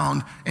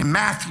found in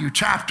Matthew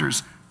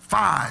chapters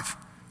 5,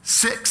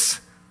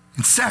 6,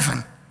 and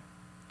 7.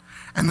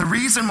 And the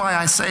reason why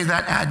I say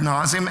that ad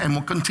nauseum and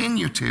will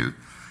continue to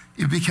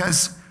is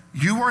because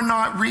you are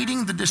not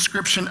reading the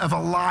description of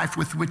a life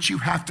with which you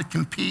have to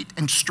compete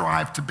and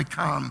strive to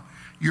become.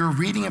 You're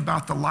reading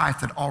about the life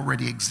that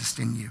already exists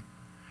in you.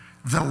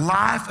 The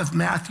life of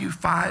Matthew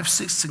 5,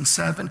 6, and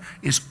 7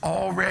 is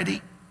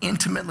already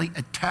intimately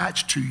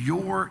attached to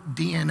your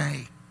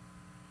DNA.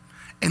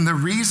 And the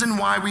reason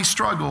why we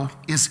struggle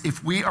is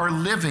if we are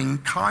living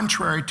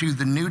contrary to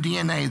the new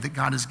DNA that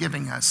God is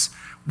giving us,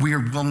 we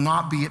will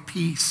not be at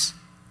peace.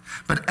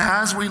 But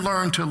as we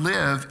learn to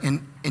live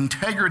in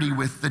integrity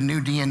with the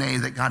new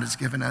DNA that God has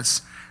given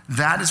us,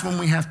 that is when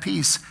we have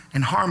peace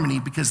and harmony,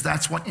 because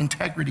that's what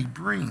integrity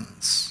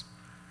brings.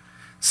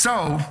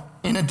 So,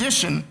 in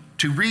addition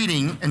to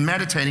reading and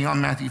meditating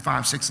on Matthew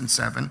 5, 6, and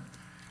 7,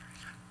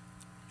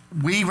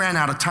 we ran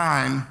out of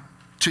time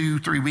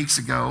 2-3 weeks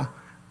ago.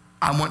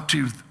 I want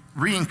to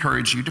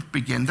re-encourage you to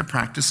begin the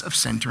practice of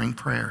centering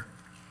prayer.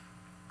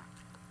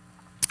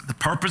 The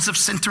purpose of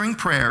centering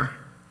prayer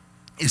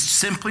is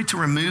simply to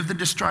remove the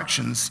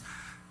distractions,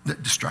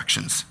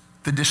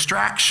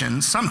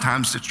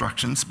 sometimes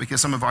distractions,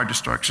 because some of our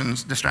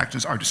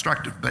distractions are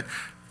destructive, but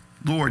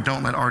Lord,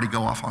 don't let Artie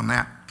go off on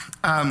that.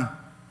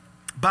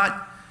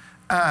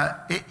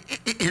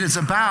 It is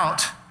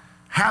about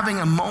having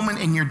a moment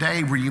in your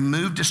day where you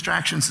move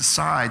distractions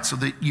aside so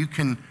that you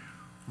can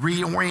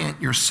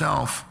reorient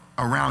yourself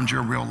around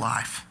your real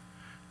life.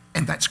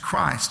 And that's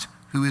Christ,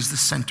 who is the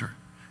center.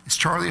 As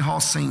Charlie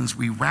Hall sings,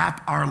 we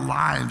wrap our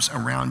lives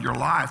around your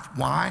life.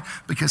 Why?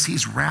 Because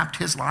he's wrapped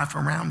his life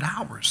around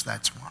ours.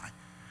 That's why.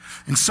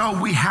 And so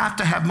we have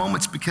to have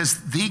moments,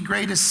 because the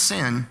greatest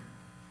sin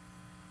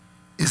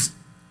is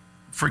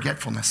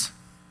forgetfulness.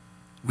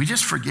 We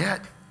just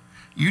forget.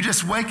 You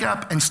just wake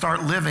up and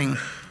start living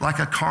like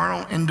a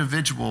carnal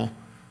individual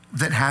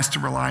that has to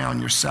rely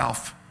on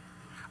yourself.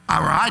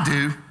 Or I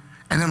do.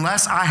 And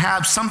unless I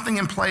have something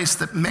in place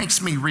that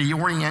makes me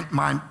reorient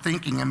my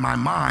thinking and my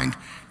mind,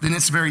 then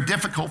it's very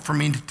difficult for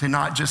me to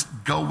not just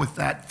go with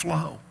that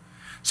flow.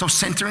 So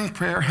centering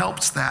prayer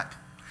helps that.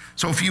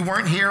 So if you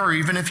weren't here, or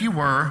even if you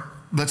were,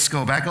 let's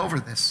go back over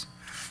this.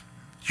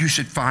 You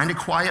should find a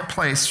quiet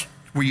place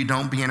where you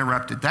don't be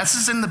interrupted. This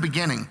is in the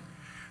beginning.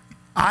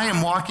 I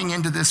am walking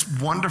into this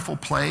wonderful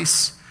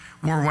place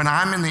where when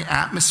I'm in the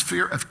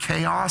atmosphere of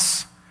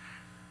chaos,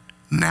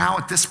 now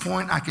at this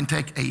point, I can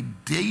take a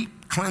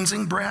deep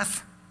cleansing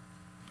breath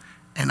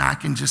and I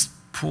can just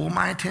pull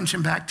my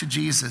attention back to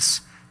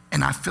Jesus.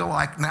 And I feel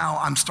like now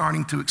I'm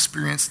starting to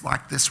experience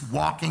like this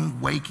walking,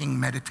 waking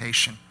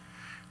meditation,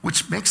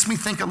 which makes me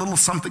think a little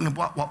something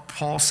about what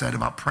Paul said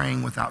about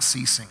praying without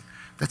ceasing.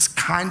 That's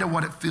kind of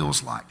what it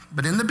feels like.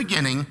 But in the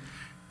beginning,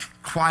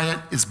 quiet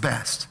is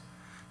best.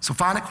 So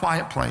find a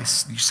quiet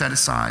place you set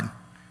aside.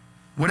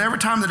 Whatever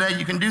time of the day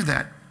you can do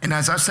that. And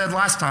as I said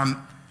last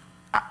time,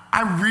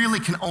 I really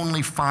can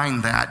only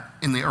find that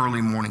in the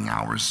early morning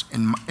hours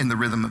in the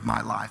rhythm of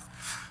my life.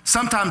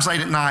 Sometimes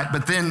late at night,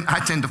 but then I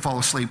tend to fall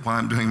asleep while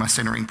I'm doing my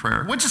centering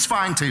prayer, which is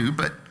fine too,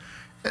 but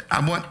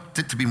I want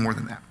it to be more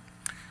than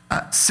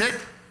that. Sit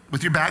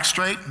with your back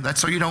straight. That's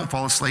so you don't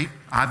fall asleep.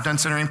 I've done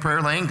centering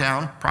prayer laying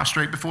down,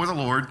 prostrate before the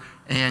Lord,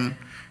 and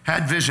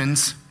had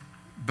visions,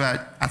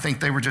 but I think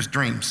they were just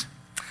dreams.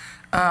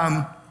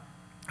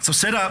 So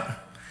sit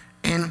up,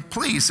 and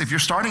please, if you're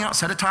starting out,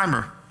 set a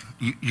timer.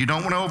 You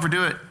don't want to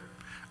overdo it.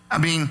 I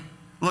mean,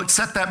 look,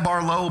 set that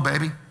bar low,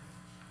 baby.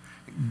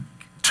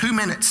 2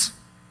 minutes.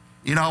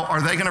 You know,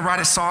 are they going to write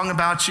a song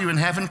about you in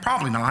heaven?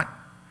 Probably not.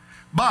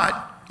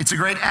 But it's a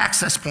great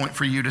access point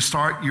for you to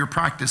start your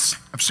practice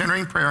of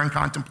centering prayer and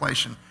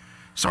contemplation.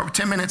 Start with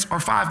 10 minutes or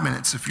 5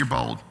 minutes if you're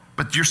bold.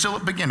 But you're still a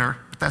beginner,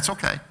 but that's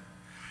okay.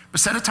 But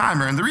set a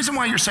timer. And the reason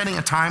why you're setting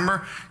a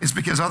timer is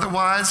because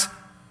otherwise,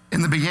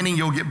 in the beginning,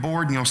 you'll get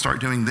bored and you'll start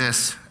doing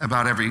this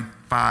about every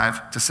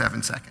 5 to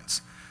 7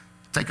 seconds.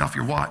 Take off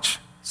your watch,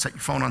 set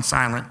your phone on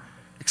silent,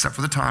 except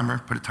for the timer,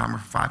 put a timer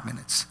for 5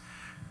 minutes.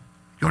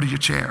 Go to your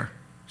chair,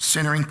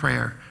 centering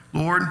prayer.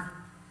 Lord,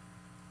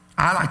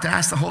 I like to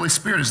ask the Holy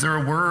Spirit, is there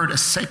a word, a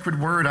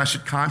sacred word I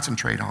should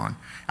concentrate on?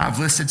 I've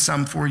listed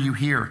some for you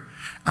here.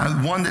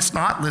 One that's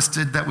not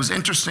listed that was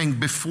interesting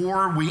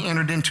before we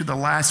entered into the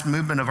last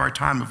movement of our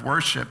time of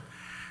worship.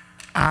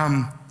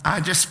 I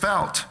just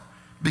felt,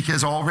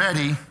 because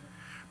already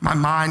my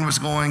mind was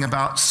going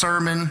about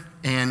sermon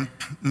and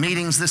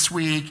meetings this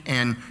week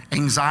and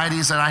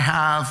anxieties that I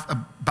have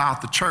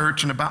about the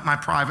church and about my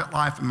private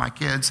life and my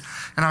kids.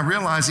 And I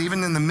realized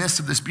even in the midst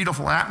of this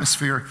beautiful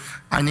atmosphere,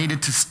 I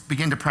needed to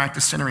begin to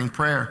practice centering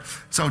prayer.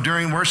 So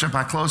during worship,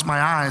 I closed my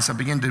eyes. I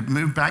began to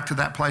move back to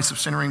that place of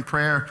centering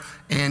prayer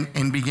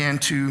and began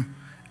to,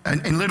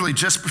 and literally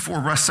just before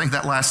Russ sang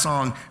that last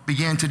song,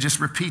 began to just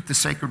repeat the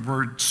sacred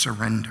word,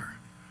 surrender.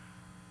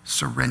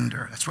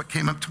 surrender. That's what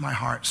came up to my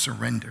heart,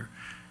 surrender.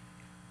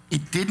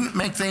 It didn't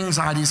make the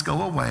anxieties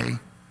go away,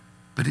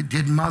 but it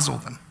did muzzle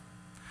them.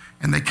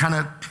 And they kind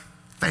of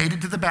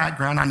faded to the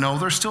background. I know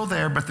they're still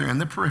there, but they're in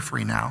the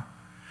periphery now.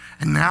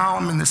 And now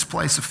I'm in this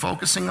place of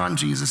focusing on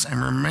Jesus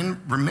and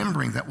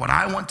remembering that what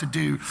I want to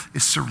do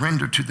is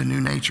surrender to the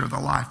new nature of the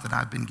life that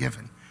I've been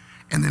given.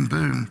 And then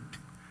boom,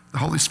 the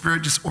Holy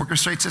Spirit just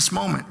orchestrates this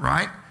moment,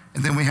 right?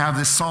 And then we have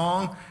this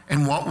song,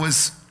 and what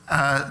was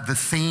the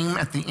theme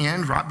at the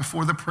end, right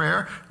before the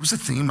prayer? It was the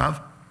theme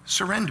of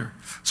surrender.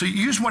 So you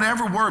use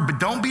whatever word, but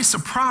don't be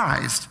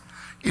surprised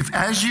if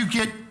as you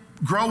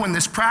grow in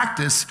this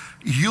practice,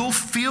 you'll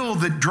feel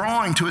the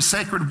drawing to a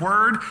sacred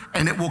word,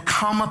 and it will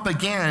come up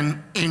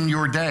again in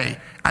your day.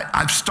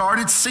 I've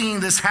started seeing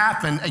this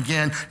happen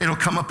again. It'll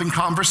come up in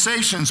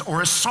conversations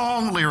or a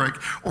song lyric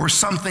or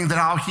something that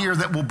I'll hear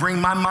that will bring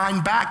my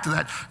mind back to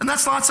that. And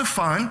that's lots of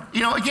fun.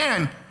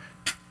 Again,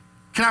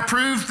 can I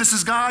prove this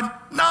is God?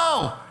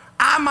 No.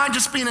 I might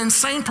just be an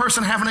insane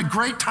person having a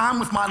great time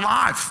with my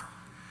life.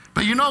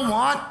 But you know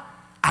what?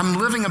 I'm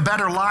living a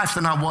better life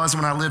than I was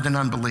when I lived in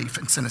unbelief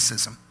and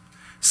cynicism.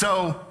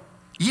 So,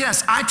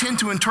 yes, I tend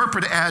to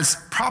interpret it as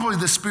probably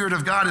the Spirit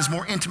of God is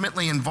more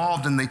intimately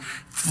involved in the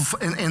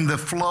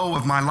flow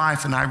of my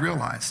life than I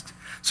realized.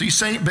 So you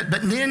say, but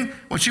then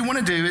what you want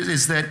to do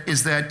is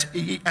that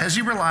as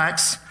you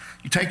relax,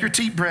 you take your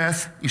deep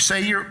breath, you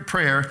say your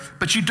prayer,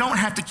 but you don't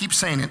have to keep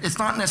saying it. It's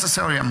not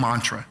necessarily a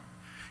mantra.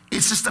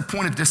 It's just a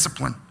point of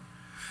discipline.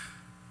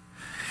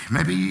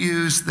 Maybe you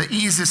use the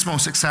easiest,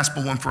 most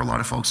accessible one for a lot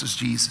of folks is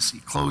Jesus.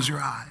 You close your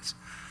eyes,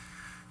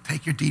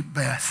 take your deep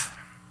breath.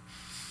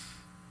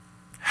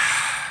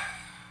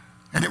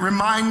 And it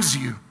reminds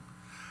you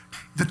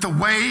that the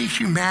way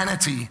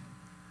humanity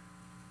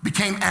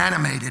became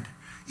animated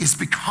is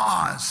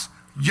because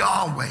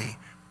Yahweh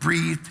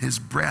breathed his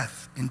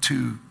breath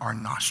into our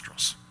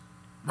nostrils,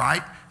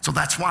 right? So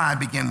that's why I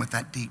begin with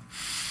that deep.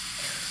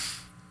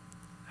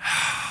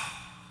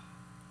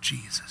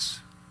 Jesus.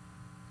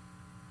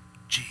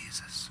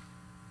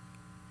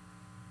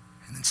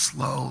 And then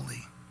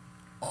slowly,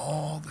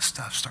 all the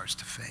stuff starts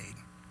to fade.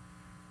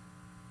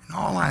 And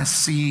all I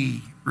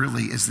see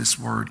really is this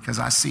word, because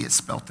I see it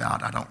spelt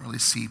out. I don't really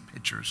see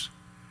pictures.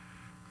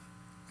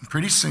 And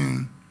pretty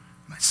soon,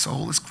 my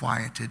soul is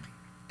quieted.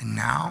 And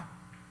now,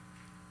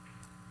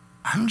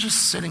 I'm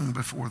just sitting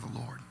before the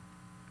Lord.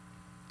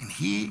 And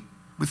he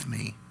with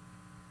me.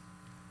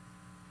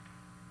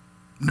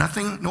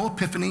 Nothing, no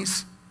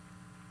epiphanies,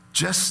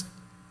 just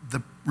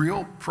the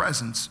real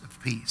presence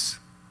of peace.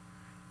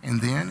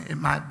 And then it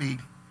might be,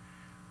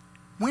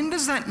 when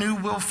does that new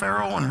Will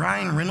Ferrell and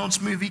Ryan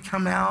Reynolds movie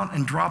come out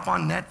and drop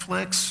on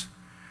Netflix?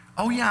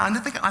 Oh yeah,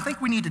 I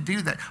think we need to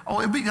do that. Oh,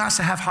 it'd be nice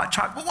to have hot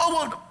chocolate.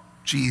 Whoa.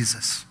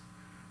 Jesus.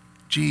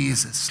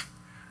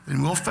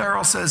 Then Will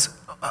Ferrell says,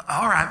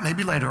 all right,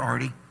 maybe later,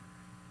 Artie.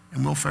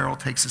 And Will Ferrell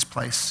takes his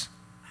place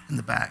in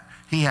the back.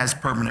 He has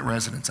permanent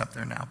residence up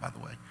there now, by the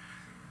way.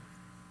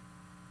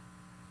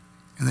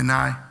 And then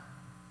I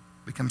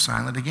become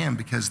silent again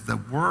because the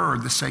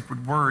word, the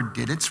sacred word,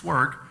 did its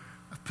work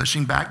of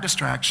pushing back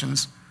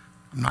distractions.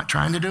 I'm not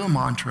trying to do a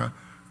mantra.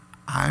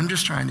 I'm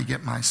just trying to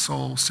get my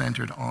soul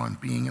centered on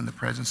being in the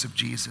presence of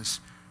Jesus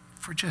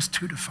for just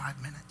 2 to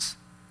 5 minutes.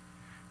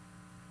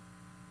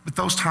 But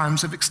those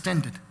times have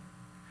extended.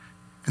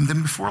 And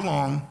then before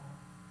long,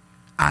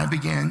 I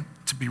began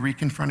to be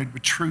reconfronted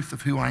with truth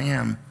of who I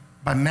am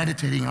by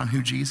meditating on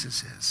who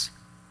Jesus is.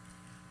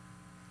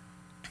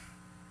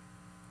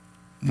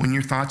 When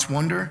your thoughts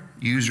wander,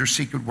 use your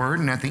secret word,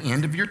 and at the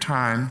end of your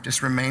time,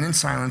 just remain in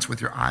silence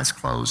with your eyes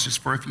closed just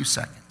for a few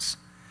seconds.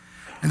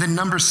 And then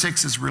number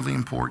 6 is really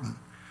important.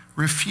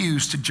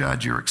 Refuse to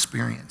judge your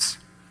experience.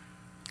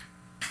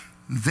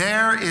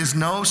 There is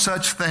no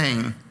such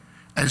thing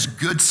as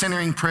good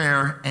centering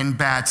prayer and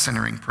bad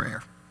centering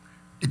prayer.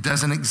 It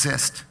doesn't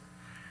exist.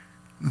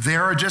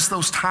 There are just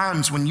those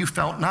times when you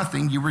felt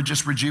nothing, you were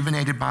just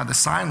rejuvenated by the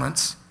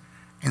silence.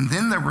 And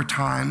then there were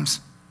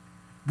times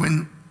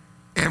when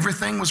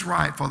everything was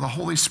right for the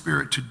Holy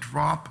Spirit to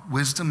drop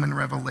wisdom and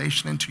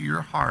revelation into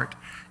your heart,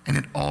 and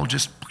it all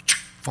just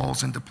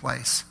falls into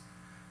place.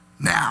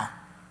 Now,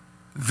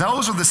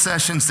 those are the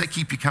sessions that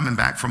keep you coming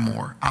back for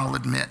more, I'll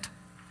admit.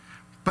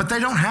 But they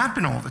don't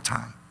happen all the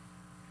time.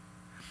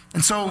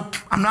 And so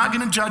I'm not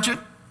going to judge it.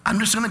 I'm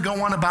just going to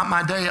go on about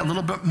my day a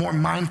little bit more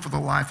mindful of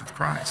the life of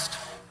Christ.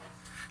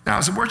 Now,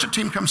 as the worship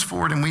team comes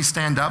forward and we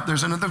stand up,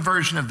 there's another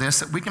version of this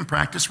that we can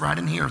practice right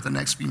in here for the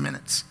next few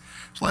minutes.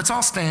 So let's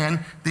all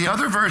stand. The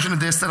other version of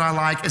this that I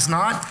like is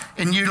not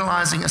in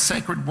utilizing a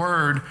sacred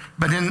word,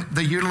 but in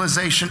the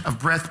utilization of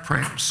breath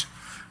prayers.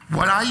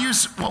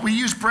 What we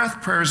use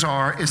breath prayers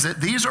is that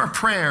these are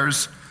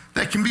prayers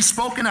that can be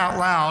spoken out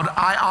loud.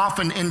 I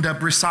often end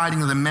up reciting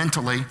them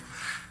mentally,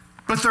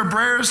 but they're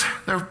prayers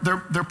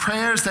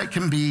that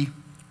can be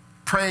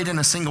prayed in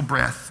a single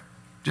breath.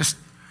 Just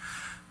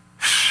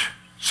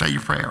say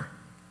your prayer.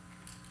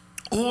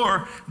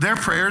 Or they're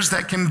prayers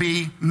that can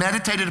be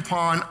meditated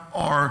upon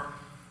or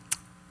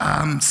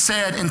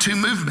said in 2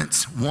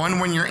 movements. One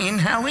when you're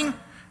inhaling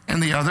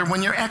and the other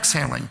when you're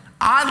exhaling.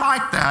 I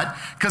like that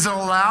because it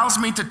allows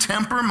me to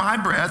temper my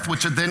breath,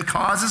 which then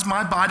causes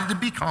my body to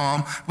be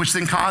calm, which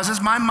then causes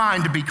my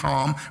mind to be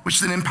calm, which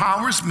then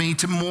empowers me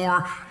to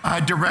more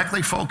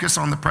directly focus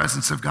on the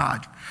presence of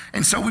God.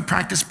 And so we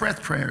practice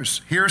breath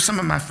prayers. Here are some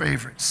of my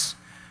favorites.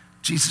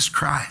 Jesus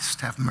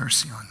Christ, have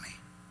mercy on me.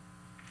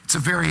 It's a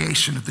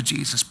variation of the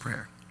Jesus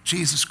prayer.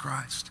 Jesus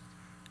Christ,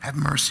 have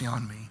mercy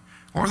on me.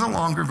 Or the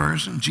longer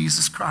version,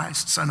 Jesus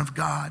Christ, Son of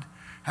God,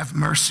 have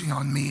mercy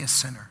on me, a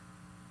sinner.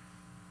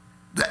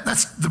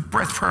 That's the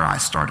breath prayer I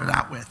started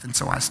out with, and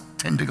so I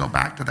tend to go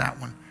back to that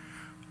one.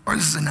 Or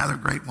this is another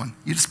great one.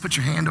 You just put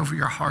your hand over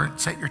your heart,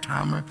 set your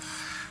timer,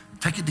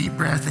 take a deep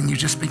breath, and you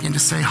just begin to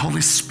say, Holy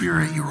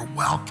Spirit, you are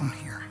welcome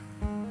here.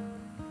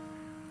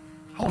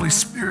 Holy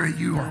Spirit,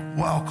 you are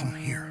welcome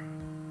here.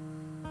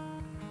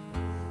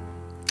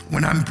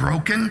 When I'm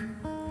broken,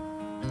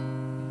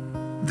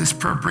 this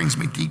prayer brings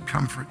me deep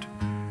comfort.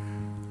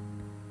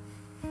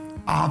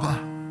 Abba,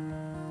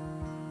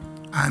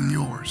 I'm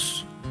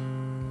yours.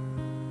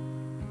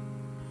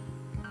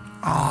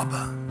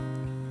 Abba,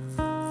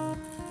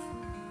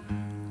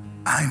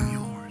 I'm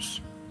yours.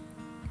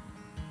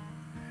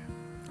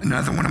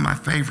 Another one of my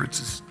favorites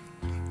is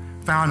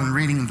found in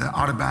reading the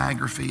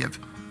autobiography of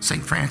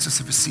St. Francis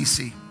of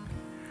Assisi.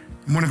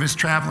 One of his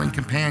traveling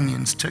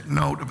companions took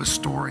note of a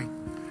story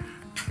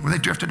where they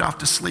drifted off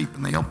to sleep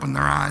and they opened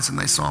their eyes and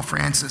they saw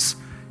Francis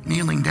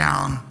kneeling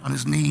down on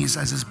his knees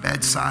at his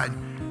bedside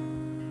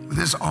with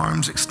his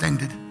arms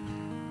extended.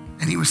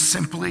 And he was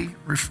simply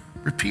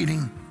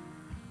repeating,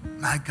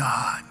 my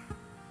God,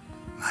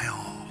 my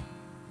all.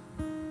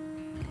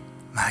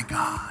 My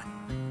God,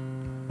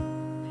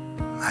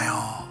 my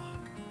all.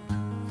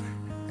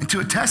 And to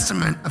a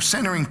testament of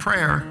centering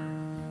prayer,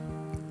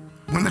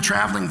 when the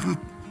traveling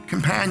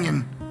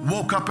companion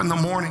woke up in the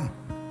morning,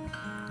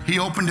 he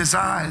opened his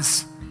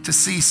eyes to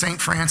see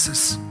St.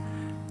 Francis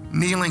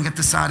kneeling at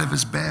the side of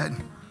his bed,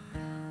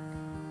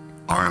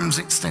 arms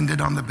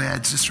extended on the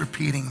bed, just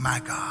repeating, my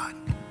God,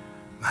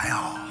 my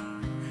all,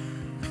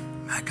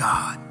 my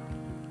God,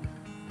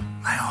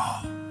 my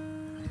all.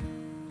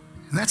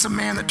 And that's a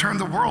man that turned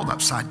the world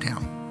upside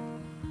down.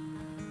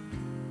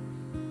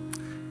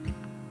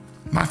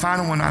 My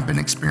final one I've been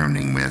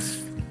experimenting with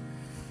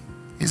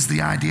is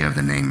the idea of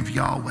the name of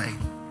Yahweh,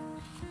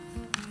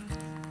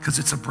 because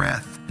it's a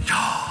breath.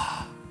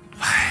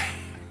 Yahweh,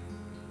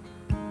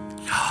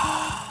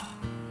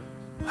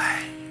 Yahweh.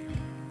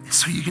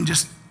 So you can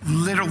just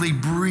literally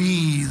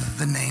breathe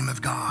the name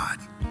of God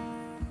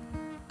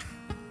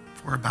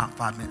for about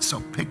 5 minutes. So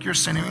pick your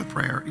centering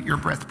prayer, your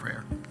breath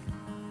prayer.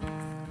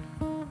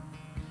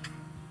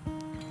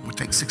 We'll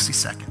take 60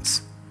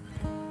 seconds.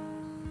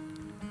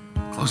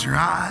 Close your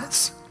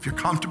eyes. If you're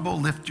comfortable,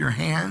 lift your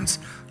hands.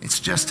 It's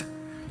just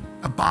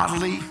a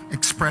bodily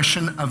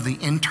expression of the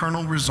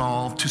internal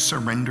resolve to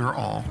surrender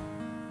all.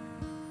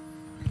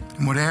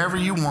 And whatever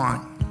you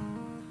want,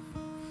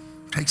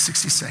 take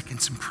 60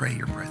 seconds and pray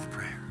your breath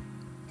prayer.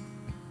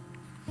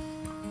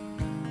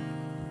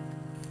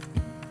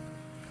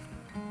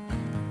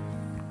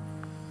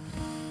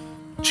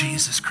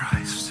 Jesus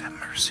Christ, have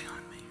mercy on me.